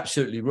think you're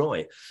absolutely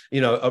right.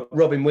 You know,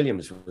 Robin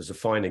Williams was a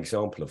fine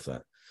example of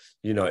that.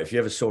 You know, if you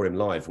ever saw him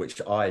live, which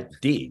I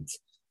did,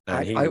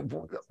 and I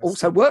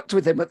also worked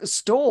with him at the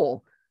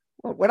store.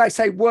 Well, when I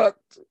say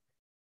worked,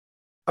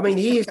 I mean,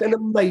 he is an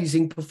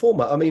amazing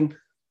performer. I mean,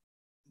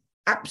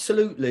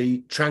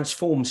 absolutely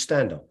transformed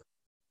stand-up.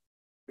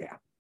 Yeah.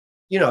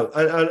 You know,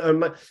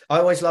 and I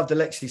always loved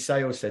Alexis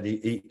Sale said,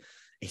 he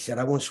said,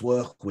 I once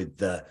worked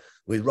with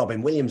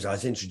Robin Williams. I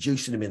was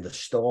introducing him in the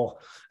store,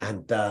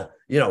 and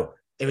you know,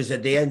 it was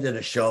at the end of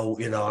the show.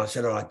 You know, I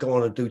said, all right, go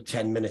on and do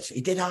 10 minutes. He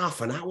did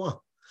half an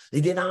hour.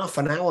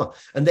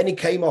 And then he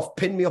came off,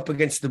 pinned me up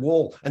against the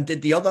wall, and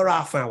did the other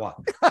half hour.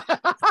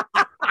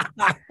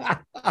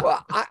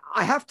 Well,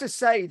 I have to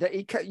say that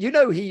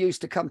he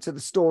used to come to the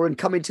store and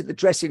come into the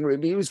dressing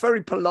room. He was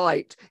very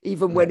polite,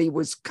 even when he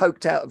was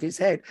coked out of his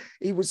head.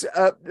 He was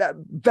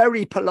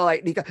very polite.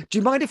 And he go, do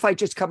you mind if I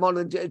just come on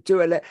and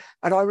do a?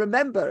 And I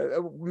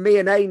remember me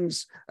and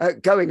Ains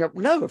going up.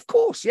 No, of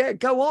course, yeah,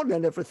 go on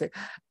and everything.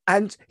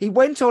 And he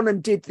went on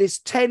and did this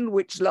 10,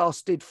 which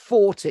lasted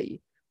 40,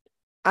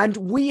 and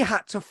we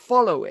had to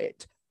follow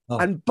it. Oh.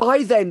 And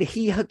by then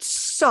he had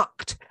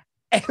sucked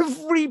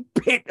every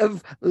bit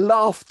of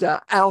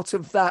laughter out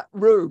of that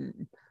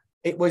room.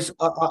 It was,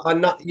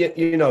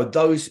 you know,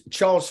 those,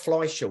 Charles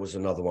Fleischer was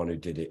another one who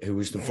did it, who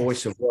was the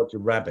voice of Roger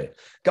Rabbit.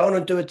 Go on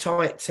and do a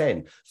tight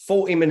 10,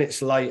 40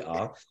 minutes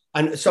later.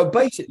 And so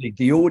basically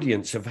the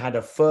audience have had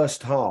a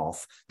first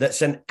half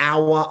that's an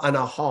hour and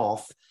a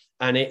half.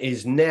 And it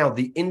is now,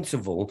 the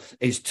interval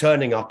is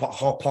turning up at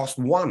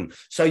 1:30.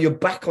 So you're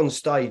back on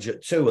stage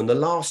at 2, and the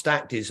last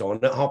act is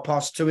on at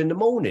 2:30 in the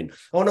morning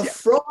on a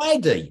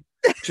Friday.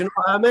 Do you know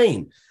what I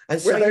mean?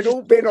 And so they'd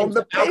all been on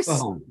the piss.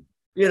 Alcohol,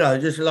 you know,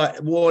 just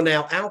like worn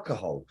out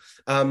alcohol.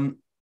 And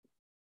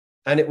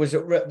it was,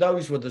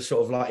 those were the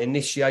sort of like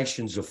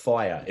initiations of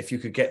fire. If you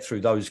could get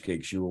through those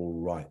gigs, you're all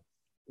right.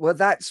 Well,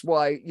 that's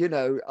why, you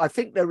know, I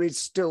think there is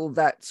still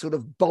that sort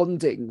of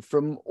bonding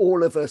from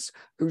all of us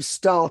who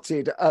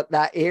started at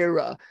that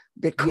era,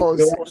 because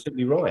you're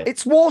absolutely right.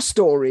 It's war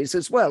stories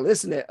as well,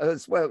 isn't it?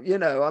 As well, you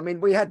know, I mean,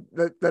 we had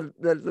the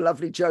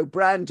lovely Jo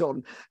Brand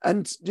on,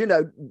 and, you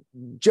know,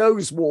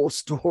 Jo's war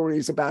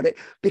stories about it,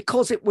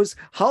 because it was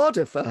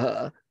harder for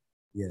her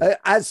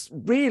as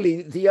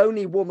really the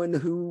only woman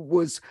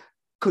who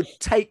could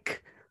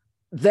take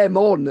them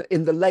on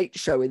in the Late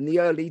Show in the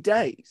early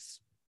days.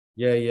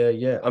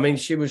 Yeah. I mean,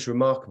 she was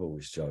remarkable,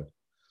 was Jo.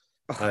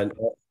 And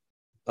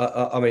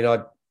I mean,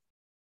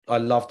 I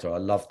loved her. I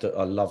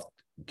loved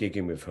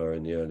gigging with her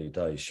in the early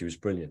days. She was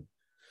brilliant.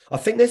 I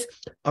think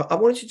I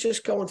wanted to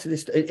just go on to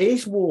this. It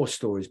is war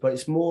stories, but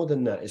it's more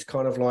than that. It's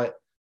kind of like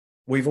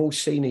we've all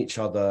seen each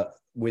other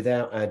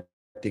without our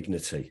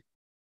dignity,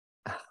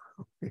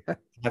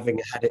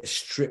 having had it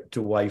stripped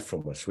away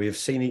from us. We have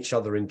seen each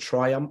other in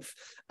triumph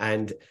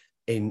and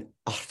in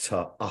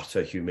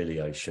utter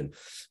humiliation.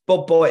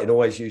 Bob Boyton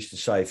always used to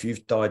say, if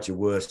you've died your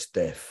worst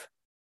death,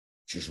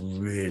 which is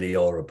really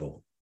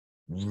horrible,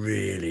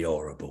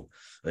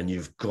 and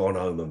you've gone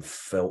home and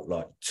felt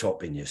like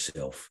topping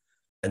yourself,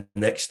 and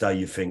the next day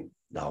you think,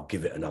 no, I'll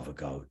give it another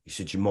go. He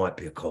said, you might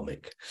be a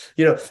comic,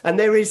 you know. And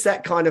there is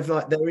that kind of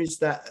like,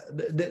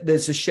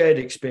 there's a shared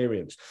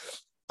experience.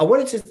 I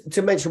wanted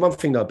to mention one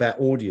thing though about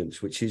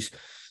audience, which is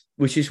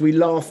we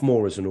laugh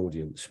more as an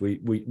audience.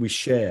 We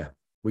share.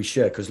 We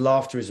share, because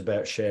laughter is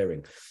about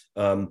sharing.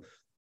 And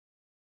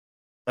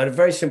a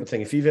very simple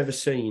thing, if you've ever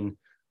seen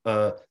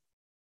The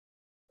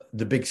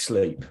Big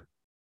Sleep,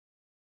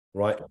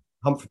 right?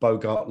 Humphrey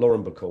Bogart,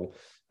 Lauren Bacall,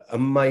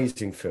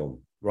 amazing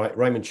film, right?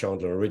 Raymond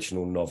Chandler,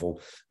 original novel,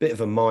 bit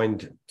of a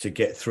mind to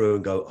get through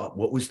and go, oh,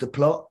 what was the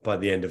plot by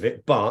the end of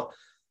it? But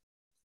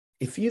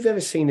if you've ever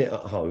seen it at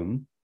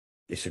home,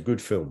 it's a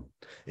good film.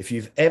 If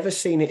you've ever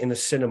seen it in a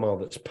cinema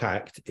that's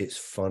packed, it's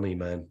funny,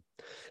 man.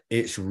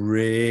 It's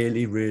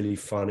really, really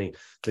funny.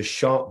 The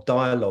sharp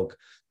dialogue,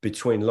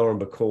 between Lauren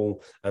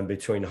Bacall and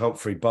between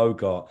Humphrey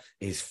Bogart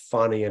is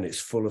funny, and it's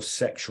full of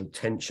sexual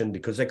tension,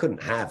 because they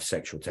couldn't have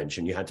sexual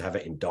tension. You had to have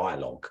it in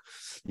dialogue,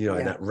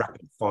 in that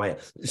rapid fire.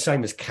 The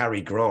same as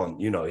Cary Grant,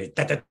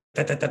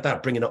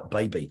 bringing up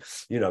baby,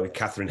 with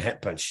Katharine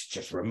Hepburn. She's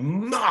just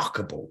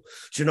remarkable.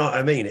 Do you know what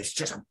I mean? It's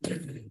just,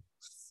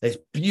 it's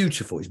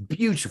beautiful. It's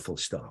beautiful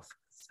stuff.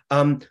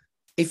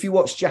 If you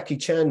watch Jackie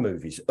Chan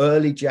movies,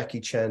 early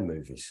Jackie Chan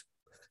movies,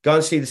 go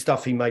and see the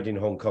stuff he made in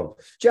Hong Kong.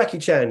 Jackie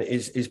Chan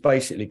is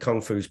basically Kung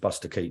Fu's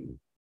Buster Keaton.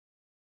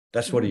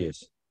 That's what he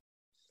is,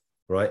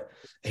 right?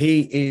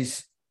 He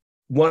is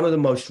one of the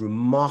most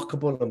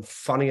remarkable and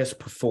funniest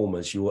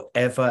performers you will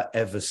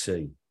ever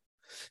see.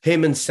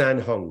 Him and San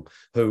Hung,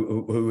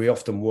 who he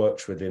often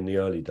worked with in the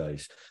early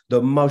days,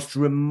 the most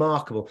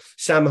remarkable.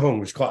 Sam Hung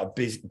was quite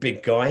a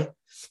big guy.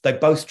 They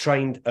both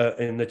trained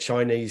in the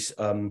Chinese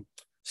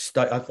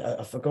state.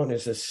 I've forgotten.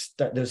 There's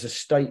a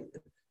state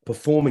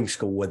performing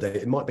school where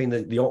it might be in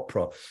the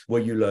opera,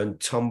 where you learn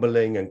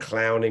tumbling and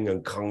clowning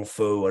and kung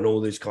fu and all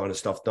this kind of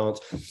stuff, dance.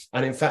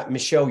 And in fact,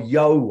 Michelle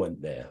Yeoh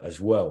went there as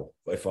well,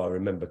 if I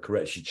remember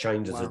correct. She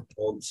trained as a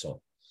dancer,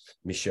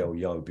 Michelle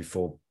Yeoh,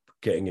 before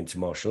getting into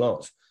martial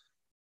arts.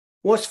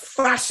 What's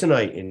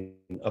fascinating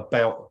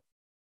about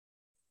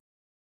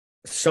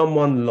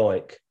someone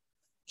like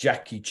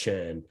Jackie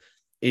Chan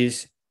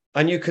is,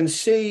 and you can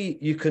see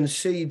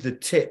the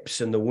tips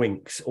and the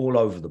winks all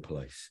over the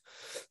place.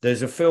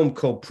 There's a film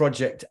called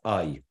Project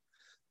A,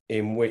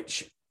 in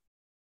which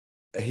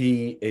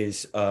he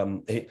is.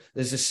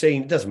 There's a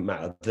scene. It doesn't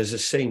matter. There's a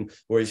scene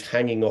where he's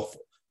hanging off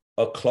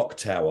a clock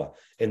tower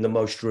in the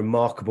most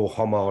remarkable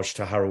homage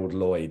to Harold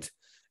Lloyd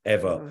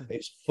ever.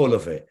 It's full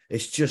of it.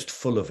 It's just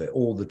full of it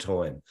all the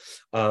time.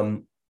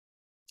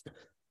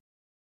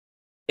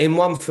 In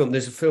one film,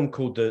 there's a film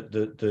called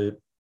the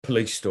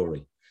Police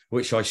Story,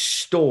 which I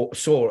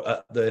saw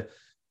at the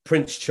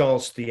Prince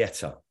Charles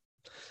Theatre,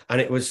 and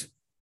it was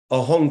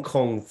a Hong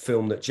Kong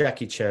film that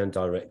Jackie Chan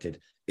directed.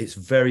 It's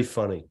very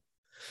funny.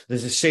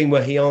 There's a scene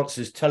where he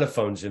answers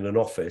telephones in an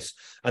office,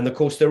 and of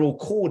course they're all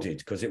corded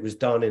because it was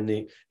done in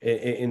the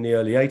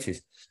early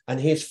 80s. And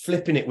he's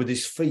flipping it with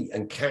his feet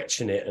and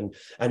catching it,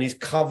 and he's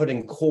covered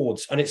in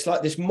cords. And it's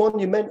like this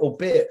monumental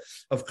bit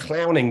of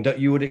clowning that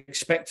you would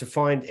expect to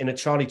find in a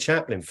Charlie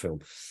Chaplin film.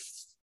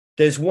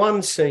 There's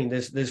one scene,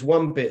 there's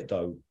one bit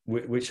though,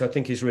 which I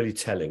think is really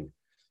telling,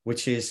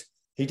 which is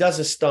he does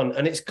a stunt,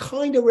 and it's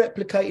kind of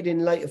replicated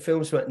in later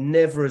films, but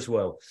never as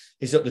well.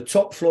 He's at the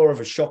top floor of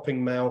a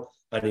shopping mall,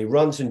 and he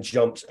runs and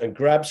jumps and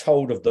grabs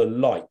hold of the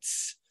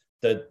lights,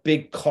 the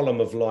big column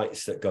of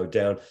lights that go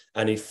down,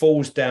 and he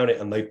falls down it,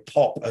 and they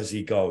pop as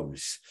he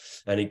goes.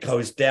 And he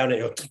goes down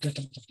it,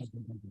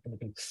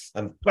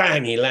 and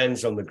bang, he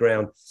lands on the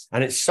ground.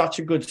 And it's such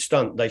a good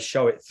stunt. They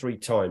show it 3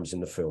 times in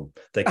the film.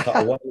 They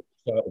cut away,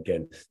 show it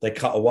again. They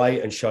cut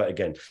away and show it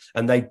again.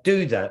 And they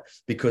do that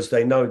because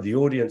they know the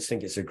audience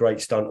think it's a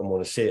great stunt and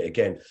want to see it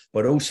again.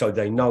 But also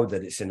they know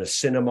that it's in a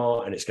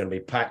cinema and it's going to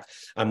be packed.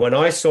 And when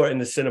I saw it in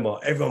the cinema,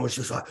 everyone was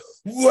just like,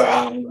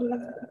 wow.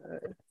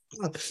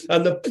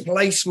 And the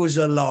place was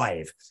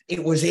alive.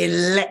 It was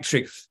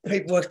electric.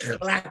 People were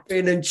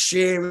clapping and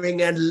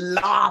cheering and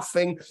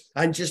laughing,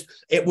 and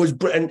it was.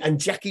 And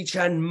Jackie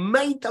Chan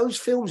made those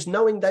films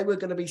knowing they were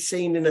going to be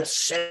seen in a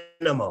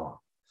cinema,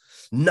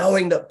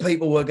 knowing that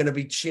people were going to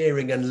be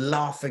cheering and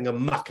laughing and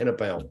mucking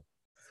about.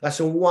 That's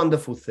a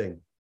wonderful thing.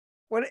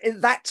 Well,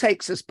 that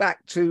takes us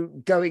back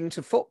to going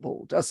to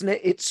football, doesn't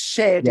it? It's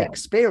shared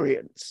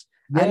experience.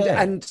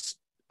 Yeah.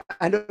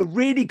 And a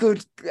really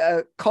good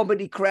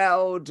comedy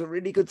crowd, a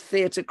really good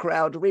theatre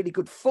crowd, a really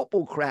good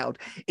football crowd.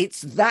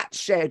 It's that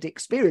shared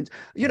experience.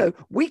 You know,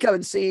 we go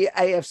and see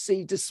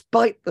AFC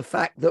despite the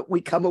fact that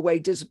we come away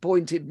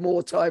disappointed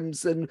more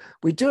times than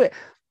we do it.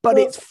 But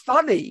it's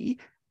funny,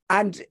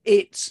 and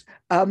it's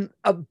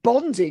a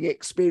bonding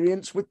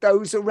experience with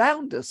those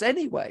around us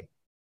anyway.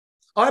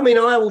 I mean,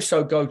 I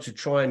also go to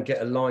try and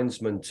get a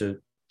linesman to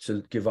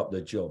give up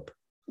their job.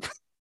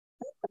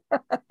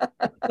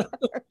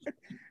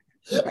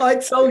 I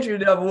told you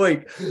the other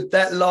week,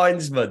 that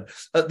linesman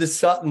at the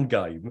Sutton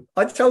game,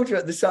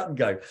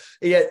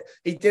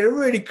 he did a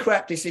really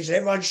crap decision.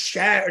 Everyone's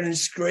shouting and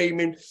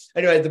screaming.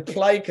 Anyway, the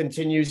play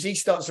continues. He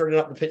starts running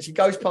up the pitch. He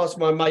goes past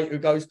my mate who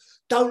goes,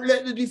 "Don't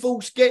let the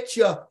divorce get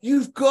you.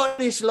 You've got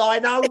this,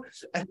 Lino."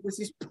 And it was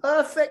this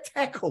perfect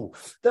heckle.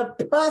 The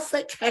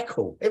perfect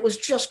heckle. It was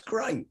just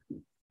great.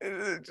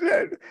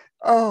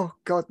 Oh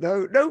God,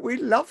 no, we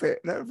love it.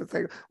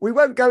 Everything. We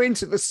won't go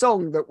into the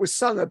song that was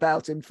sung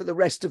about him for the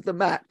rest of the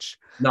match.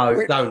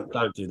 No,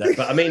 don't do that.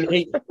 But I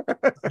mean,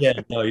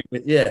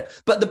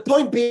 But the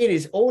point being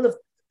is,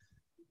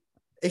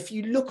 if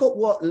you look at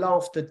what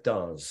laughter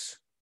does,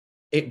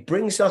 it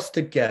brings us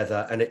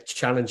together and it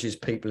challenges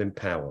people in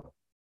power.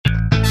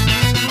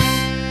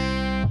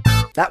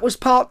 That was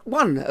part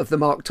 1 of the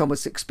Mark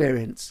Thomas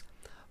Experience.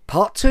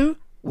 Part 2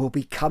 will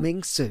be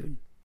coming soon.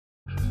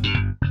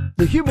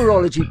 The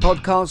Humourology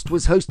podcast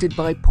was hosted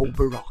by Paul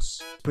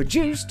Barros,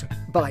 produced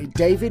by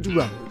David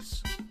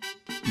Rose,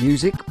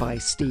 music by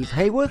Steve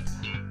Hayworth,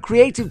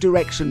 creative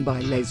direction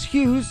by Les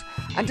Hughes,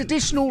 and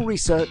additional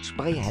research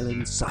by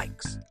Helen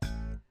Sykes.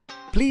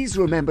 Please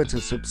remember to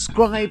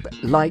subscribe,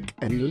 like,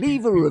 and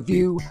leave a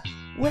review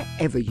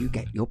wherever you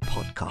get your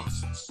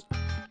podcasts.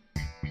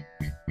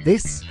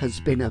 This has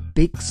been a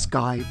Big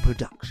Sky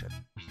production.